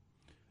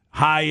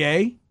 High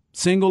A,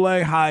 single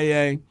A, high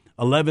A,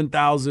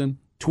 $11,000,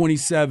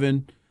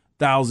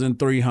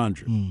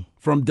 $27,300.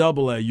 From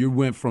double A, you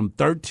went from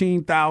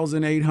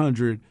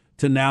 $13,800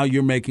 to now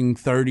you're making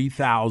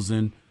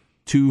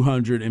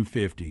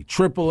 $30,250.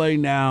 Triple A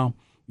now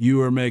you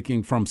are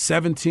making from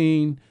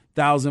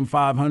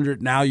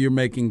 $17,500. Now you're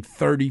making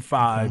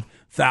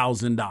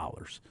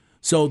 $35,000.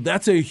 So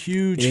that's a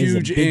huge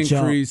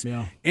increase,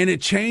 and it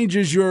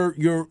changes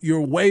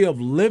your way of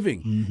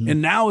living.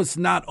 And now it's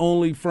not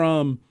only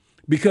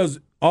because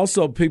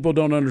also people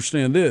don't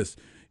understand this.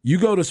 You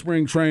go to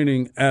spring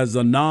training as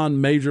a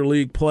non-major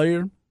league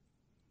player,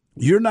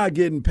 you're not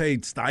getting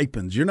paid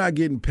stipends. You're not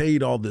getting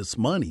paid all this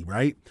money,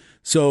 right?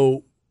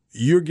 So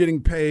you're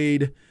getting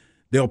paid.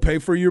 They'll pay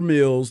for your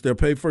meals. They'll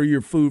pay for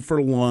your food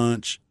for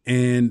lunch,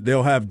 and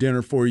they'll have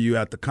dinner for you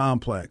at the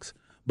complex.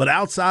 But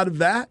outside of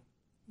that,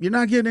 you're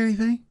not getting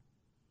anything.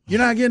 You're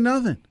not getting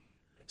nothing.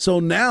 So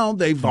now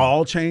they've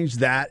all changed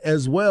that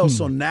as well.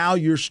 So now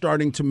you're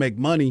starting to make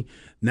money.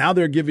 Now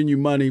they're giving you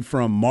money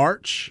from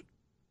March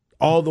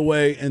all the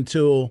way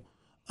until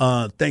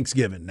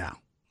Thanksgiving now.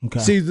 Okay.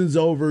 Season's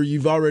over.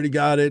 You've already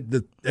got it.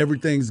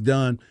 Everything's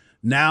done.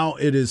 Now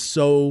it is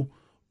so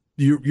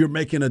you're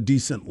making a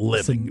decent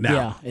living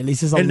now. Yeah, at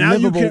least it's a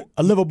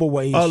livable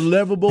wage. A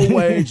livable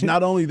wage.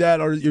 Not only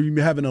that, are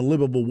you having a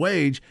livable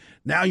wage,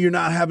 now you're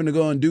not having to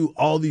go and do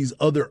all these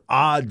other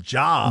odd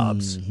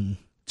jobs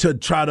to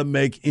try to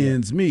make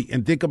ends meet.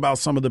 And think about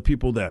some of the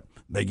people that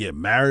they get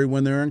married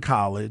when they're in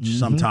college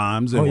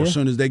sometimes, and as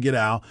soon as they get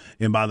out,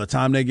 and by the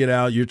time they get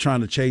out, you're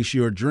trying to chase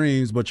your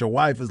dreams, but your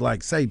wife is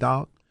like, say,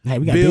 dog, Hey,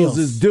 we got bills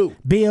is due.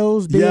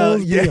 Bills.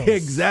 Yeah,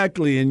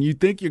 exactly. And you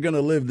think you're going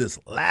to live this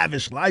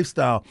lavish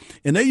lifestyle.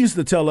 And they used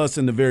to tell us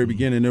in the very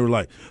beginning, they were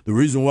like, the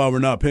reason why we're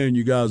not paying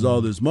you guys all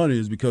this money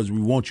is because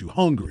we want you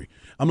hungry.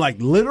 I'm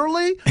like,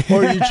 literally?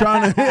 Or are you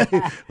trying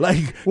to,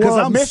 like, because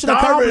I'm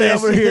starving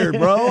over here,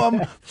 bro.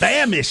 I'm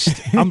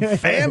famished. I'm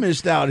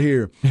famished out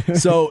here.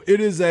 So it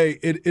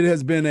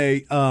has been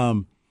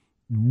a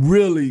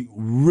really,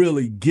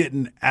 really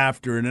getting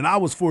after it. And I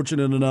was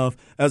fortunate enough,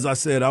 as I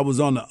said, I was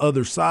on the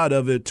other side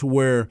of it to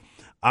where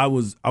I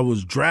was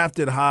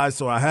drafted high,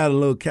 so I had a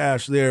little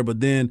cash there, but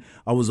then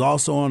I was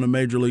also on a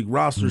major league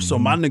roster. So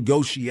my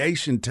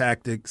negotiation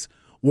tactics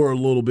were a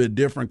little bit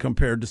different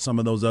compared to some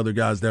of those other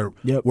guys that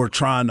were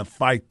trying to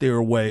fight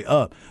their way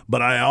up.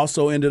 But I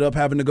also ended up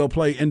having to go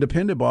play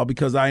independent ball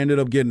because I ended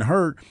up getting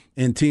hurt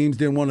and teams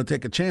didn't want to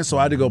take a chance. So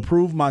I had to go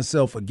prove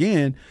myself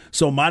again.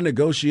 So my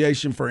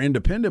negotiation for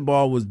independent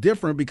ball was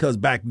different because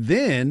back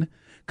then,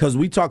 because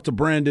we talked to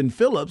Brandon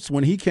Phillips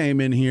when he came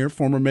in here,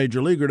 former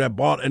major leaguer that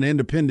bought an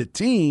independent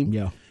team.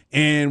 Yeah.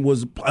 And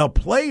was a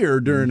player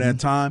during that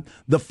time,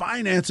 the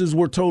finances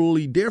were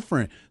totally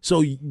different.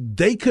 So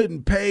they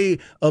couldn't pay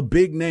a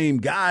big-name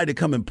guy to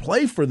come and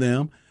play for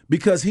them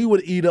because he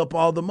would eat up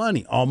all the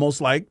money,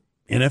 almost like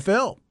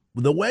NFL.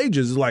 The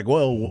wages is like,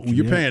 well,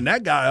 you're paying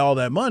that guy all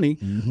that money.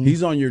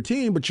 He's on your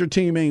team, but your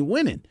team ain't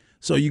winning.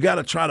 So you got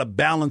to try to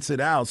balance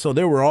it out. So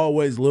there were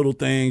always little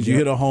things. You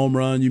hit a home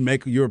run, you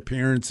make your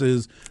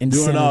appearances,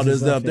 doing all this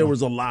stuff. There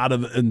was a lot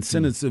of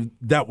incentives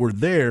that were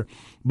there.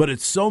 But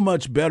it's so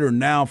much better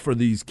now for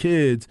these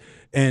kids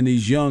and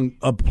these young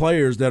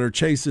players that are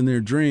chasing their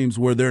dreams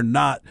where they're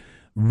not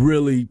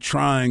really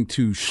trying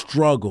to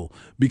struggle.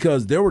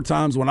 Because there were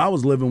times when I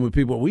was living with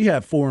people, we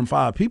had 4 and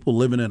 5 people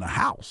living in a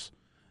house.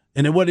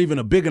 And it wasn't even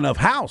a big enough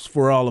house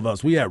for all of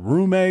us. We had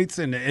roommates,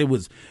 and it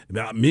was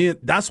me.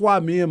 That's why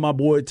me and my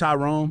boy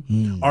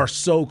Tyrone are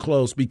so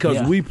close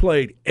because we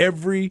played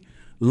every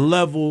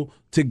level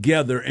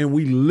together, and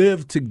we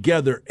lived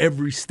together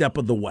every step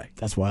of the way.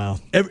 That's wild.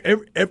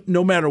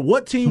 No matter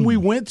what team we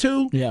went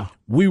to,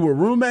 we were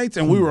roommates,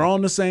 and we were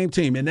on the same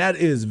team, and that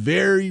is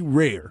very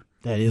rare.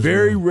 That is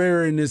very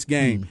rare in this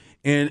game,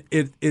 and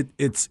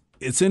it's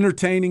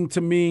entertaining to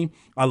me.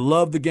 I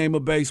love the game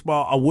of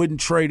baseball. I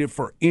wouldn't trade it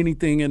for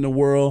anything in the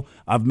world.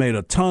 I've made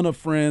a ton of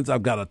friends.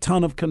 I've got a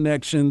ton of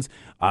connections.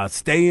 I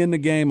stay in the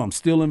game. I'm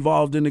still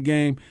involved in the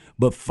game.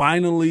 But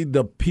finally,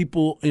 the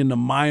people in the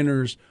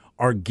minors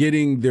are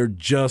getting their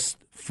just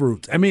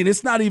fruits. I mean,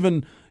 it's not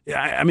even –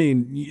 I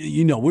mean,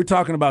 you know, we're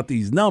talking about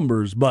these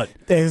numbers, but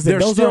they're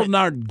still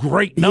not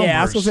great numbers. Yeah,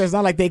 I was going to say, it's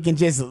not like they can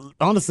just,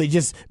 honestly,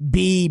 just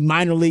be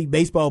minor league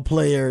baseball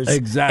players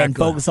and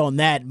focus on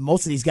that.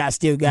 Most of these guys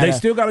still got to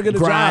get a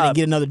grind job, and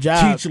get another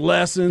job. Teach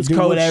lessons,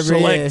 coach,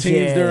 select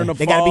teams during the fall.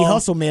 They got to be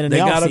hustle men in the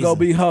offseason. They got to go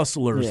be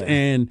hustlers.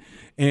 Yeah.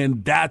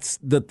 And that's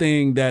the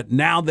thing that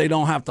now they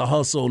don't have to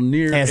hustle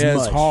near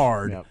as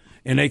hard. Yep.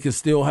 And they can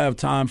still have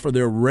time for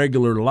their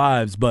regular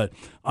lives. But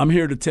I'm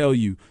here to tell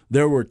you,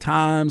 there were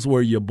times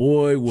where your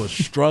boy was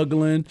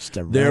struggling.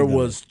 There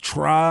was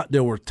times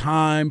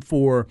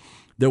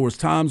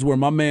where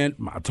my man,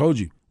 I told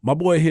you, my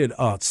boy hit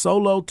a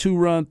solo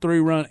 2-run,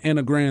 3-run, and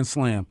a grand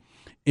slam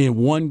in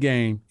one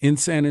game in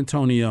San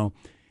Antonio.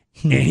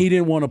 And he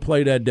didn't want to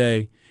play that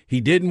day. He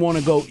didn't want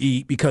to go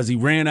eat because he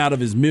ran out of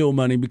his meal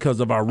money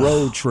because of our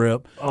road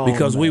trip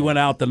because we went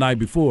out the night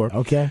before.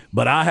 Okay.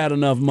 But I had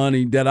enough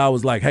money that I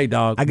was like, hey,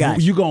 dog,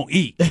 you going to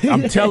eat.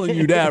 I'm telling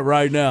you that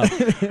right now.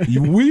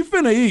 We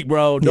finna eat,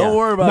 bro. Don't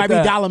worry about that.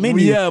 Might be dollar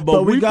menu. Yeah,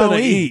 but we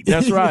finna eat.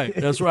 That's right.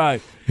 That's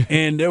right.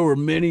 And there were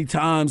many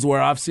times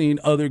where I've seen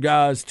other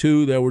guys,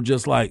 too, that were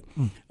just like,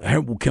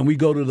 hey, can we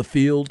go to the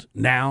field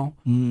now?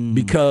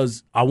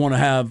 Because I want to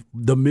have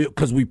the meal.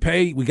 Because we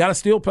got to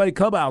still pay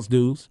clubhouse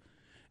dues.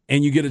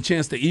 And you get a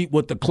chance to eat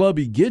what the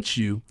clubby gets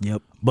you.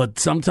 Yep. But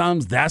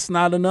sometimes that's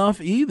not enough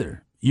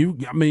either.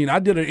 I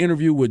did an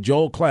interview with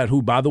Joel Klatt,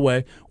 who, by the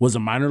way, was a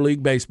minor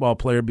league baseball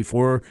player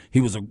before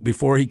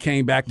he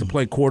came back to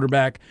play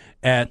quarterback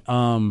at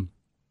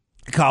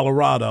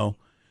Colorado.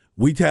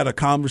 We had a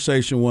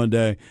conversation one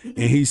day, and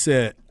he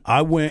said,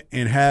 I went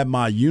and had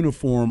my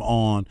uniform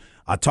on.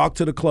 I talked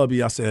to the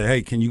clubby. I said,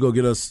 hey, can you go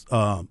get us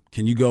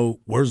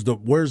where's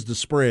the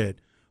spread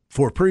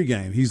for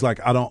pregame? He's like,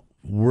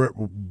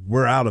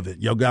 we're out of it.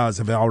 Your guys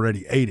have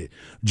already ate it.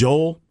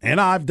 Joel,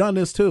 and I've done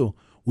this too.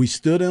 We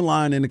stood in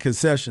line in the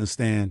concession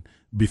stand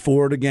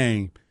before the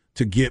game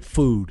to get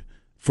food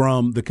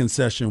from the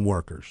concession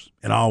workers.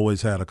 And I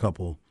always had a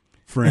couple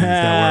friends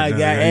that worked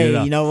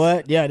there. You know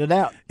what? Yeah, no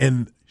doubt.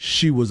 And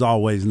she was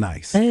always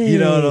nice. Hey, you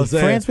know what I'm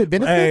saying? Friends with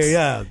benefits?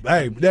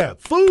 Yeah.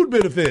 Food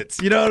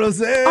benefits. You know what I'm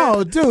saying?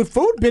 Oh, dude,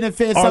 food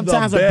benefits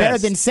sometimes are better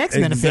than sex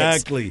benefits.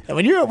 Exactly.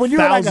 When you're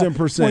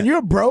 1,000%. When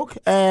you're broke,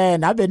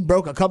 and I've been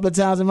broke a couple of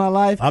times in my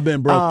life. I've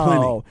been broke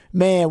plenty. Oh,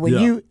 man, when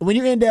you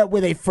end up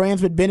with a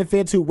friends with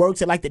benefits who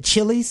works at like the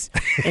Chili's,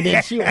 and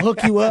then she'll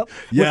hook you up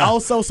with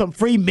also some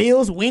free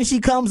meals when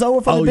she comes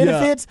over for the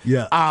benefits.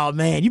 Yeah. Oh,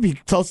 man, you be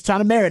close to trying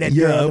to marry that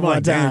girl at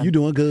one time. You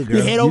doing good, girl.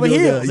 You head over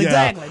heels.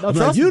 Exactly. No,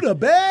 trust you the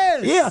best.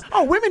 Yes. Yeah.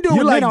 Oh, women do it You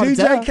with like men all the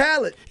DJ time.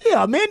 Khaled.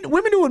 Yeah,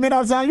 women do it with men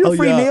all the time. You're a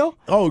free yeah. meal.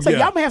 Oh, so yeah.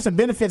 y'all may have some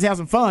benefits, have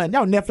some fun.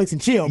 Y'all Netflix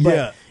and chill, but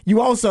Yeah.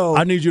 you also.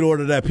 I need you to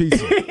order that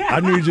pizza. I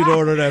need you to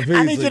order that pizza.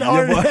 I need you to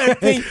order that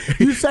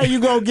pizza. You say you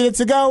go get it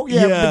to go?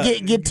 Yeah,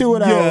 but get two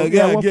of those. One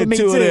get for me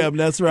two too. of them.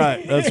 That's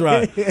right. That's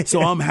right.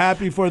 So I'm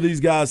happy for these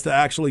guys to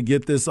actually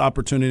get this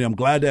opportunity. I'm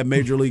glad that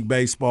Major League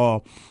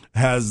Baseball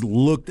has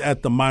looked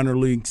at the minor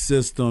league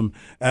system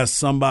as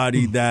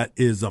somebody that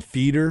is a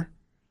feeder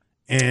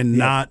and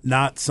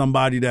not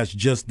somebody that's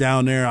just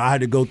down there. I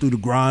had to go through the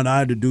grind. I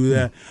had to do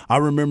that. I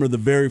remember the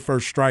very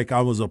first strike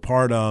I was a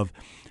part of,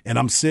 and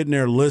I'm sitting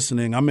there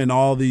listening. I'm in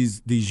all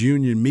these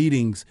union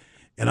meetings,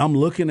 and I'm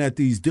looking at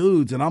these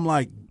dudes, and I'm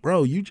like,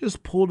 bro, you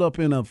just pulled up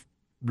in a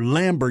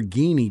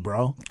Lamborghini,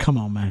 bro. Come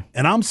on, man.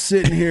 And I'm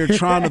sitting here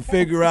trying to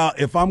figure out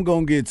if I'm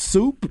going to get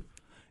soup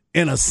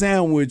and a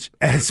sandwich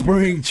at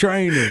spring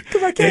training.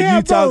 I can't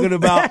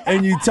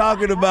And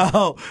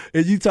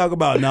you talk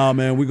about, nah,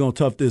 man, we're going to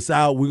tough this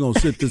out. We're going to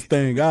sit this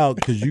thing out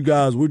because you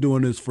guys, we're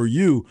doing this for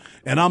you.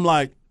 And I'm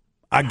like,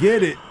 I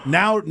get it.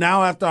 Now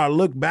after I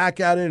look back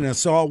at it and I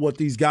saw what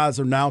these guys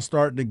are now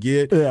starting to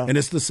get, and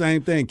it's the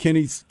same thing.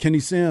 Kenny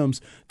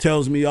Sims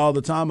tells me all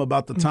the time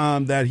about the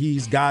time that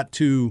he's got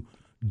to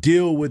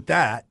deal with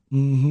that.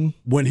 Mm-hmm.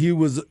 When he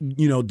was,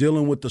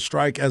 dealing with the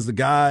strike as the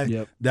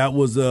guy that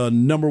was a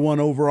number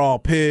 1 overall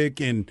pick,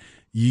 and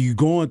you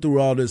going through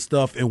all this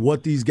stuff and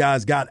what these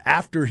guys got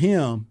after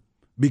him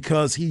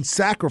because he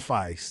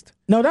sacrificed.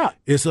 No doubt.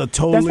 It's a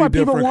totally different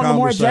conversation. That's why people want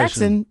Lamar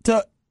Jackson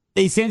to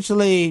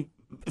essentially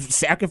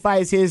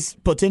sacrifice his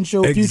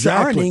potential future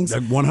earnings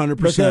 100%.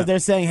 because they're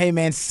saying, hey,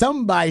 man,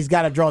 somebody's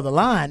got to draw the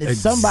line. If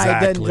somebody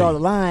doesn't draw the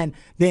line,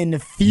 then the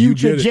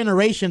future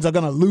generations are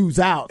going to lose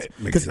out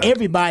because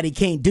everybody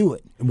can't do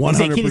it.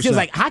 100%. Kenny Stills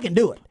like, I can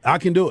do it. I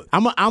can do it.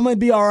 I'm going to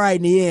be all right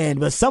in the end,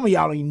 but some of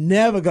y'all are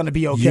never going to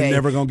be okay. You're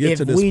never going to get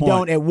to this point. If we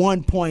don't at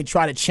one point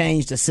try to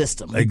change the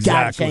system. We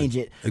got to change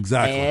it.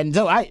 Exactly. And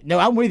so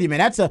I'm with you,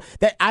 man.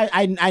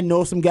 I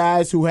know some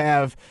guys who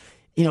have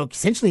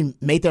essentially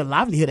made their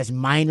livelihood as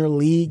minor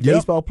league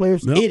baseball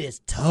players. It is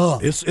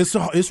tough.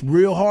 It's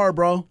real hard,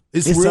 bro.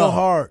 It's real tough.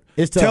 hard.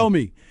 It's tough. Tell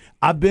me,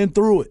 I've been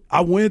through it.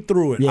 I went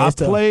through it. Yeah, I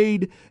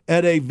played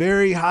at a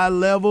very high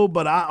level,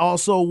 but I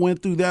also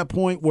went through that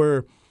point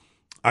where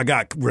I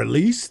got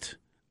released,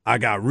 I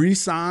got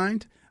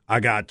re-signed, I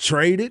got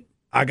traded,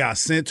 I got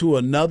sent to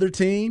another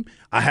team.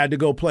 I had to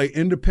go play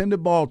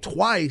independent ball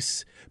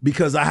twice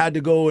because I had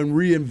to go and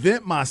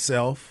reinvent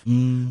myself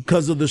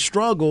because of the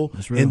struggle.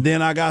 And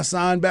then I got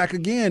signed back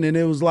again. And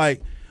it was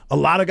like, a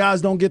lot of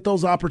guys don't get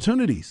those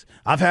opportunities.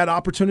 I've had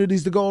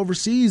opportunities to go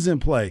overseas and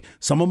play.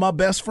 Some of my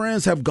best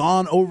friends have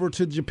gone over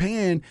to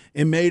Japan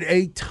and made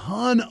a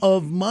ton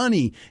of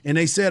money. And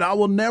they said, I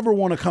will never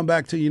want to come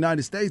back to the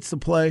United States to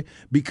play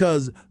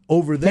because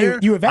over there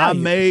I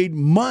made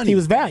money. He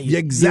was valued.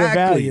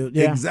 Exactly. You were valued.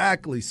 Yeah.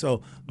 Exactly.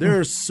 So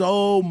there's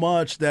so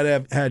much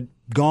that had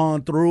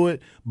gone through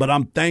it, but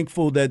I'm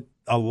thankful that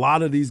a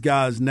lot of these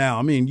guys now,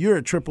 I mean, you're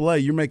at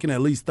AAA, you're making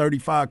at least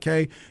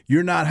 $35K.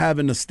 You're not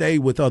having to stay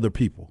with other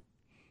people.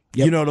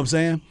 Yep. You know what I'm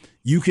saying?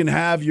 You can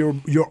have your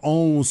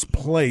own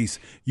place.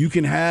 You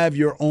can have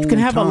your own. You can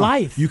have time. a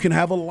life. You can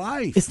have a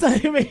life. It's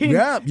not. I mean, you can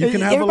have a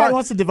life. Everybody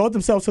wants to devote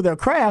themselves to their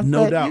craft.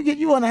 No but doubt.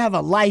 You want to have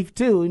a life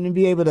too, and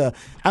be able to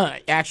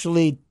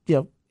actually,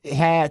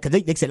 have,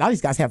 because they said a lot of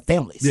these guys have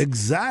families.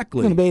 Exactly.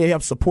 You're going to be able to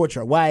help support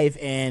your wife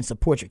and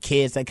support your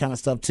kids, that kind of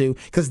stuff too.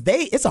 Because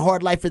it's a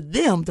hard life for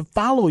them to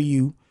follow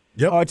you.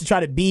 Yep. Or to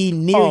try to be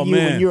near you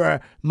when you're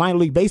a minor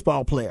league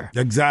baseball player.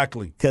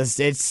 Exactly. Because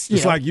it's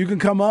like you can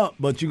come up,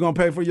 but you're going to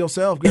pay for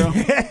yourself, girl.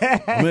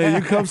 I mean,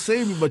 you come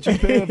see me, but you're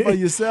paying for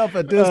yourself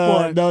at this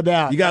point. No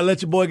doubt. You got to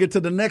let your boy get to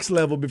the next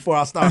level before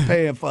I start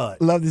paying for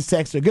it. Love this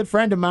texter. A good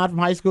friend of mine from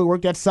high school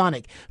worked at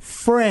Sonic.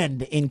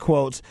 Friend, in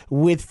quotes,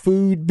 with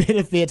food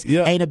benefits.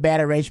 Yep. Ain't a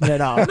bad arrangement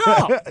at all. No,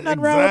 nothing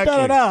wrong with that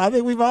at all. I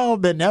think we've all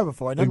been there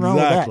before. Nothing wrong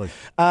with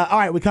that. All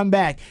right, we come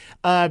back.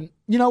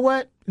 You know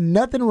what?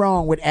 Nothing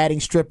wrong with adding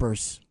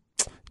strippers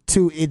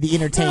to the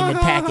entertainment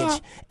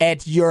package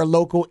at your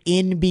local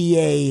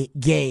NBA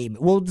game.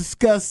 We'll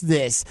discuss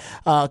this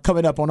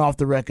coming up on Off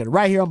the Record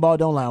right here on Ball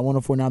Don't Lie,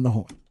 104.9 The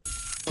Horn.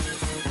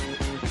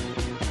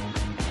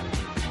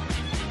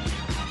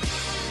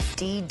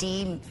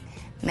 DD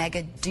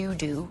Mega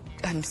Doo-Doo.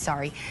 I'm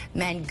sorry,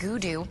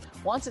 Mangudu.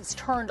 Once it's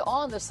turned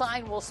on, the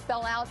sign will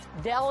spell out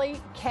Deli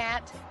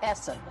Cat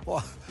Essen.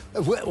 Well,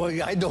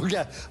 I don't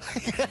get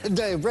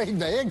they bring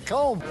the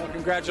income. Well,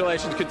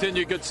 congratulations.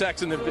 Continue good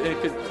sex in the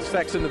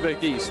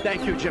Big East.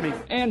 Thank you, Jimmy.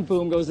 And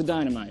boom goes the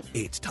dynamite.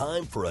 It's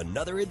time for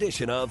another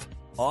edition of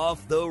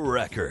Off the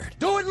Record.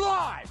 Do it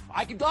live.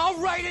 I'll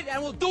write it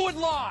and we'll do it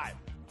live.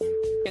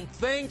 And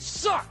thing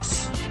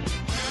sucks.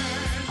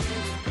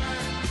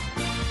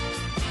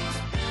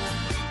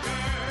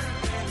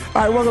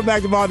 All right, welcome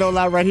back to Ball Don't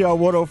Lie right here on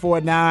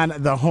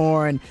 104.9 The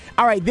Horn.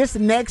 All right, this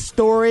next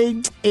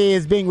story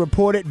is being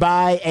reported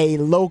by a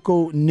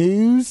local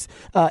news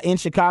in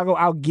Chicago.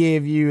 I'll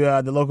give you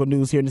the local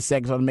news here in a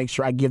second, so I'll make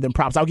sure I give them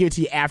props. I'll give it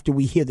to you after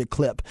we hear the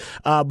clip.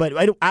 But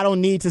I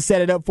don't need to set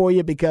it up for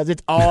you because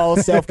it's all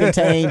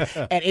self-contained,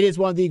 and it is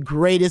one of the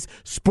greatest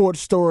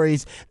sports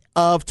stories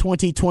of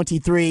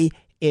 2023.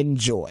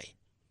 Enjoy.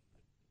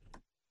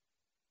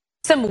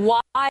 Some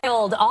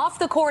wild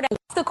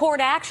off-the-court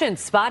action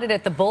spotted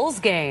at the Bulls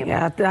game.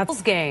 Yeah,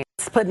 that's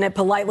putting it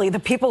politely. The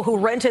people who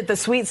rented the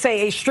suite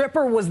say a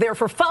stripper was there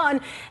for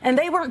fun, and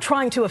they weren't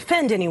trying to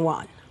offend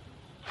anyone.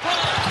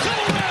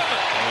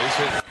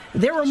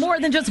 There were more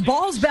than just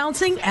balls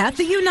bouncing at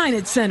the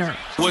United Center.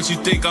 What you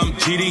think I'm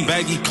cheating?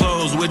 Baggy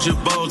clothes with your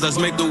bows, let's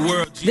make the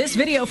world. This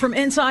video from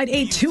inside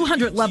a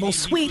 200-level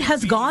suite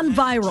has gone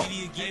viral.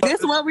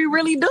 This is what we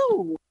really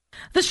do.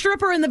 The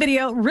stripper in the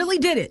video really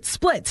did it.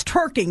 Splits,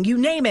 twerking, you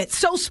name it.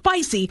 So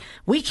spicy,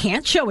 we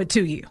can't show it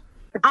to you.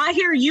 I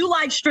hear you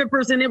like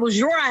strippers, and it was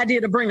your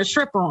idea to bring a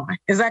stripper on.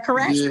 Is that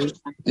correct?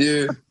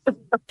 Yeah.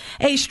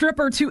 A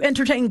stripper to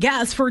entertain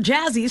guests for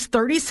Jazzy's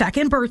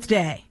 32nd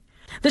birthday.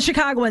 The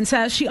Chicagoan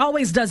says she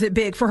always does it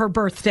big for her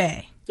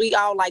birthday. We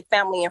all like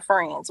family and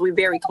friends. We're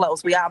very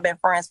close. We all been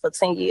friends for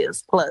 10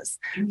 years plus.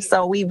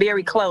 So we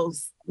very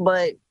close,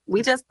 but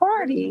we just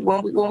party.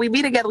 When we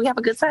be together, we have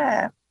a good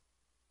time.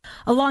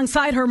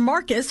 Alongside her,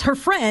 Marcus, her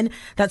friend,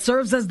 that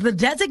serves as the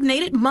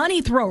designated money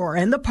thrower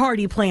and the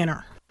party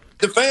planner.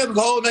 The fans was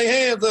holding their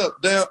hands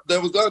up. There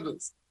was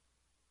others.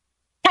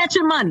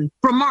 Catching money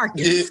from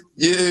Marcus.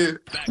 Yeah.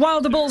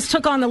 While the Bulls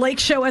took on the Lake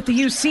Show at the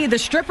UC, the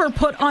stripper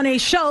put on a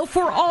show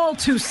for all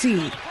to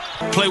see.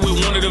 Play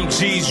with one of them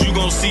G's, you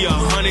gon' see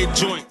 100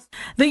 joints.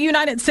 The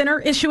United Center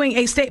issuing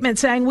a statement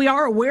saying, we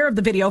are aware of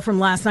the video from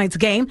last night's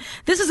game.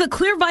 This is a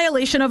clear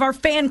violation of our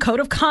fan code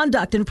of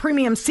conduct and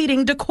premium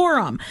seating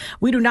decorum.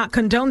 We do not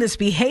condone this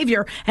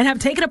behavior and have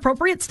taken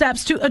appropriate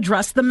steps to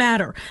address the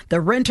matter.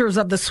 The renters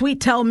of the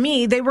suite tell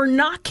me they were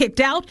not kicked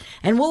out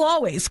and will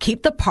always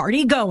keep the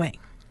party going.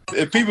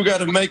 If people got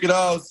to make it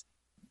all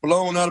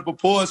blown out of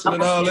proportion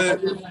and all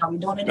that,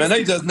 man,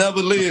 they just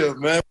never live,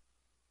 man.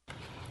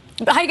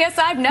 I guess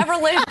I've never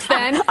lived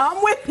then.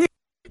 I'm with you.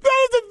 That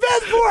is the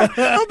best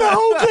part of the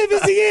whole clip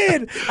is the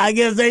end. I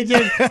guess they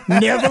just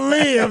never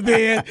lived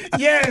then.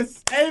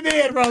 Yes.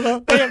 Amen,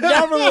 brother. They have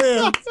never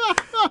lived.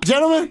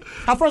 Gentlemen,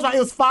 first of all, it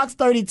was Fox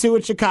 32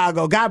 in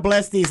Chicago. God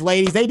bless these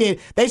ladies. They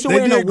should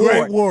win an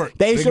award.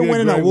 They should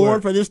win an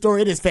award for this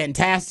story. It is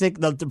fantastic.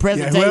 The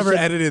presentation. Yeah, whoever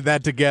edited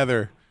that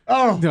together.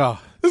 Oh.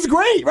 This is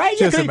great, right?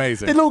 Just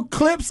amazing. The little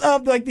clips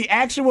of like the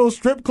actual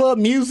strip club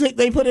music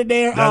they put in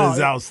there. That is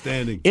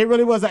outstanding. It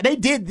really was.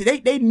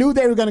 They knew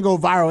they were going to go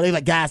viral. They were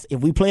like, guys, if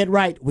we play it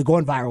right, we're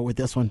going viral with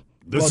this one.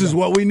 This is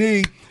what we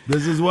need.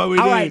 This is what we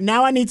need. All right,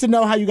 now I need to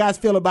know how you guys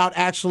feel about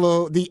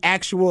the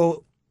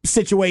actual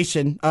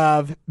situation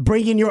of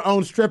bringing your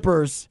own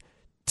strippers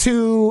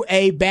to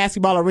a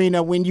basketball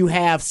arena when you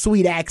have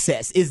suite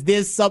access. Is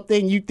this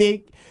something you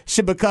think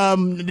should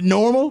become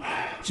normal?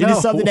 Should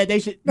this something that they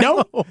should?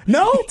 No.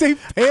 It's a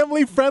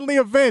family-friendly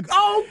event.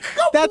 Oh,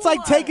 come that's on.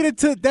 like taking it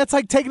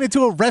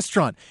to a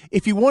restaurant.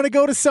 If you want to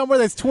go to somewhere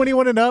that's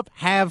 21 and up,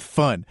 have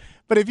fun.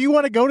 But if you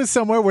want to go to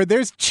somewhere where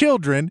there's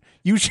children,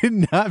 you should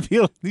not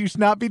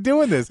be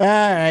doing this. All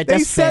right, they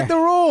set the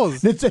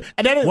rules.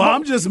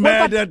 I'm just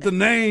mad that the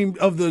name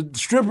of the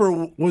stripper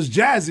was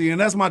Jazzy, and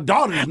that's my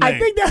daughter's name. I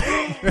think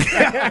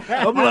that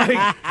I'm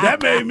like,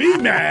 that made me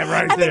mad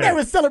right there. I think they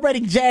were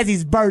celebrating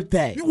Jazzy's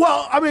birthday.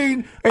 Well, I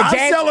mean,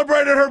 I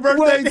celebrated her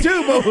birthday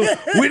too, but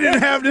we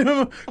didn't have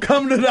them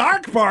come to the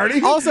ARC party.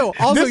 Also,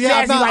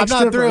 yeah, I'm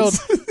not thrilled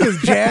because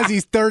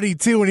Jazzy's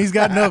 32 and he's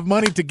got enough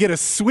money to get a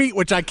suite,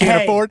 which I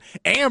can't afford,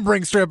 and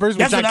bring strippers,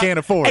 which I can't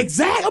afford.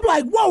 Exactly.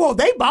 I'm like, whoa,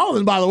 they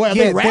balling, by the way. Are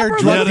they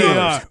rappers? They're drug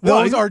dealers.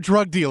 Those are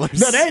drug dealers.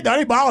 No,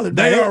 they balling.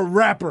 They are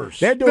rappers.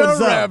 They're doing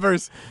something.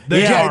 Rappers.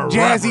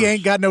 Jazzy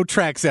ain't got no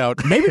tracks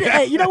out. Maybe,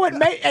 you know what?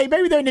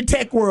 Maybe they're in the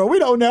tech world. We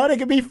don't know. They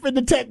could be in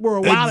the tech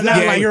world. Exactly.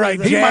 Yeah, you're right.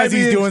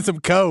 Jazzy's doing some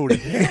code.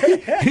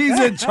 He's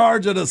in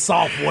charge of the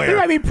software. They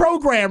might be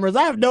programmers.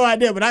 I have no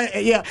idea.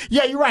 But yeah,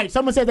 you're right.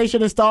 Someone said they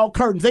should install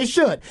curtains. They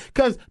should.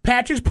 Because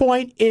Patrick's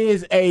point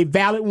is a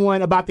valid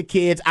one about the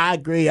kids. I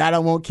agree. I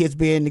don't want kids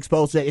being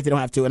exposed to that if they don't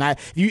have to. And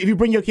if you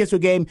bring your kids to a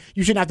game,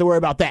 you shouldn't have to worry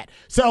about that.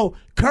 So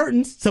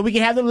curtains, so we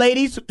can have the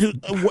ladies. They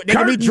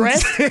can be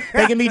dressed.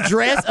 They can be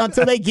dressed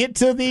until they get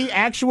to the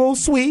actual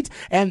suite,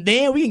 and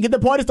then we can get the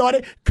party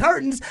started.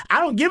 Curtains. I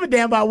don't give a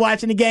damn about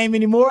watching the game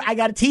anymore. I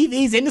got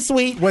TVs in the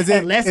suite. Let's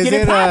get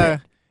it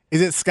popping.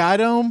 Is it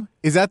Skydome?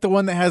 Is that the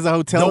one that has a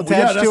hotel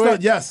attached to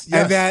it? Yes.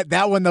 And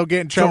that one they'll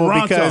get in trouble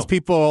because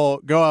people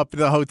go up to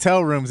the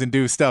hotel rooms and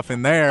do stuff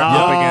in there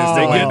up against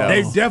the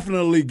windows. They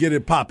definitely get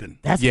it popping.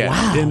 That's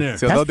wild. In there.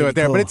 So they'll do it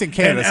there. Cool. But it's in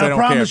Canada, so I don't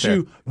care. I promise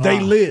you, they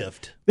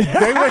lived. You know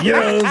what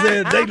I'm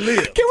saying? They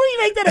lived. Can we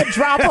make that a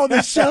drop on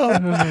the show?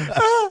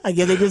 I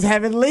guess they just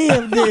haven't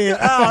lived there.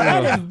 Oh,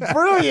 that is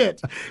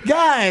brilliant.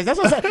 Guys, that's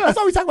what I'm saying. That's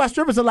why we talk about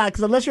strippers a lot,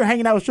 because unless you're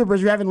hanging out with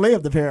strippers, you haven't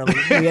lived, apparently.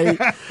 There's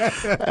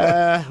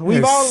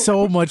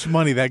so much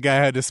money that guy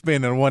had to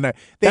spend on one night.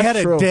 They had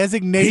a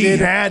designated. He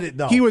had it,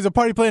 though. He was a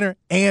party planner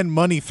and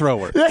money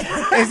thrower. Is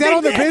that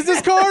on the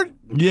business card?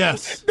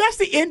 Yes. That's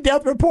the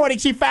in-depth reporting.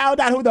 She found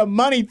out who the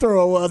money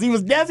thrower was. He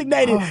was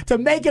designated to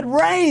make it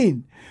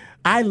rain.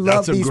 I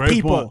love these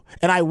people,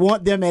 and I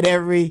want them at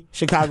every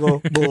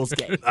Chicago Bulls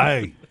game.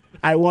 Hey.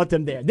 I want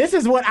them there. This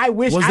is what I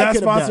wish I could have done. Was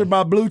that sponsored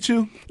by Blue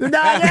Chew? No,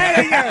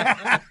 there you go.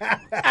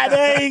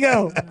 There you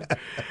go.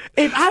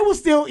 If I was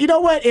still, you know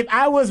what? If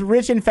I was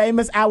rich and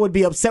famous, I would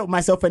be upset with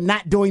myself for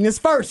not doing this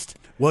first.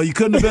 Well, you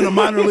couldn't have been a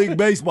minor league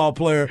baseball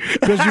player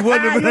because you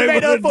wouldn't have been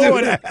able to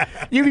do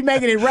that. You be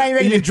making it rain,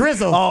 making it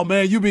drizzle. Oh,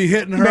 man, you be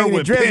hitting her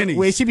with pennies.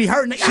 Well, she be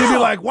hurting. She'd be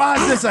like,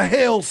 why is this a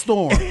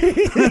hailstorm?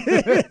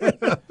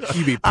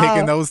 She'd be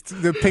picking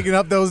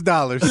up those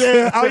dollars.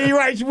 Yeah, you're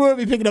right. She would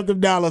be picking up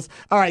them dollars.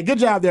 All right, good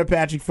job there,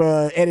 Patrick,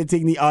 for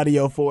editing the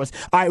audio for us.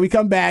 All right, we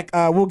come back.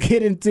 We'll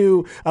get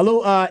into a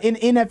little in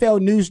NFL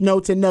news,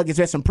 notes, and nuggets.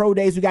 There's some pro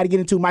days we got to get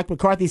into. Mike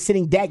McCarthy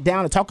sitting Dak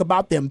down to talk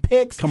about them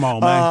picks. Come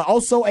on, man.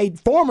 Also, a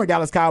former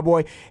Dallas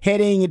Cowboy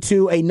heading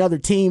to another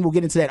team. We'll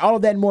get into that. All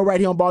of that and more right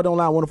here on Ball Don't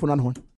Lie, 104.9 The Horn.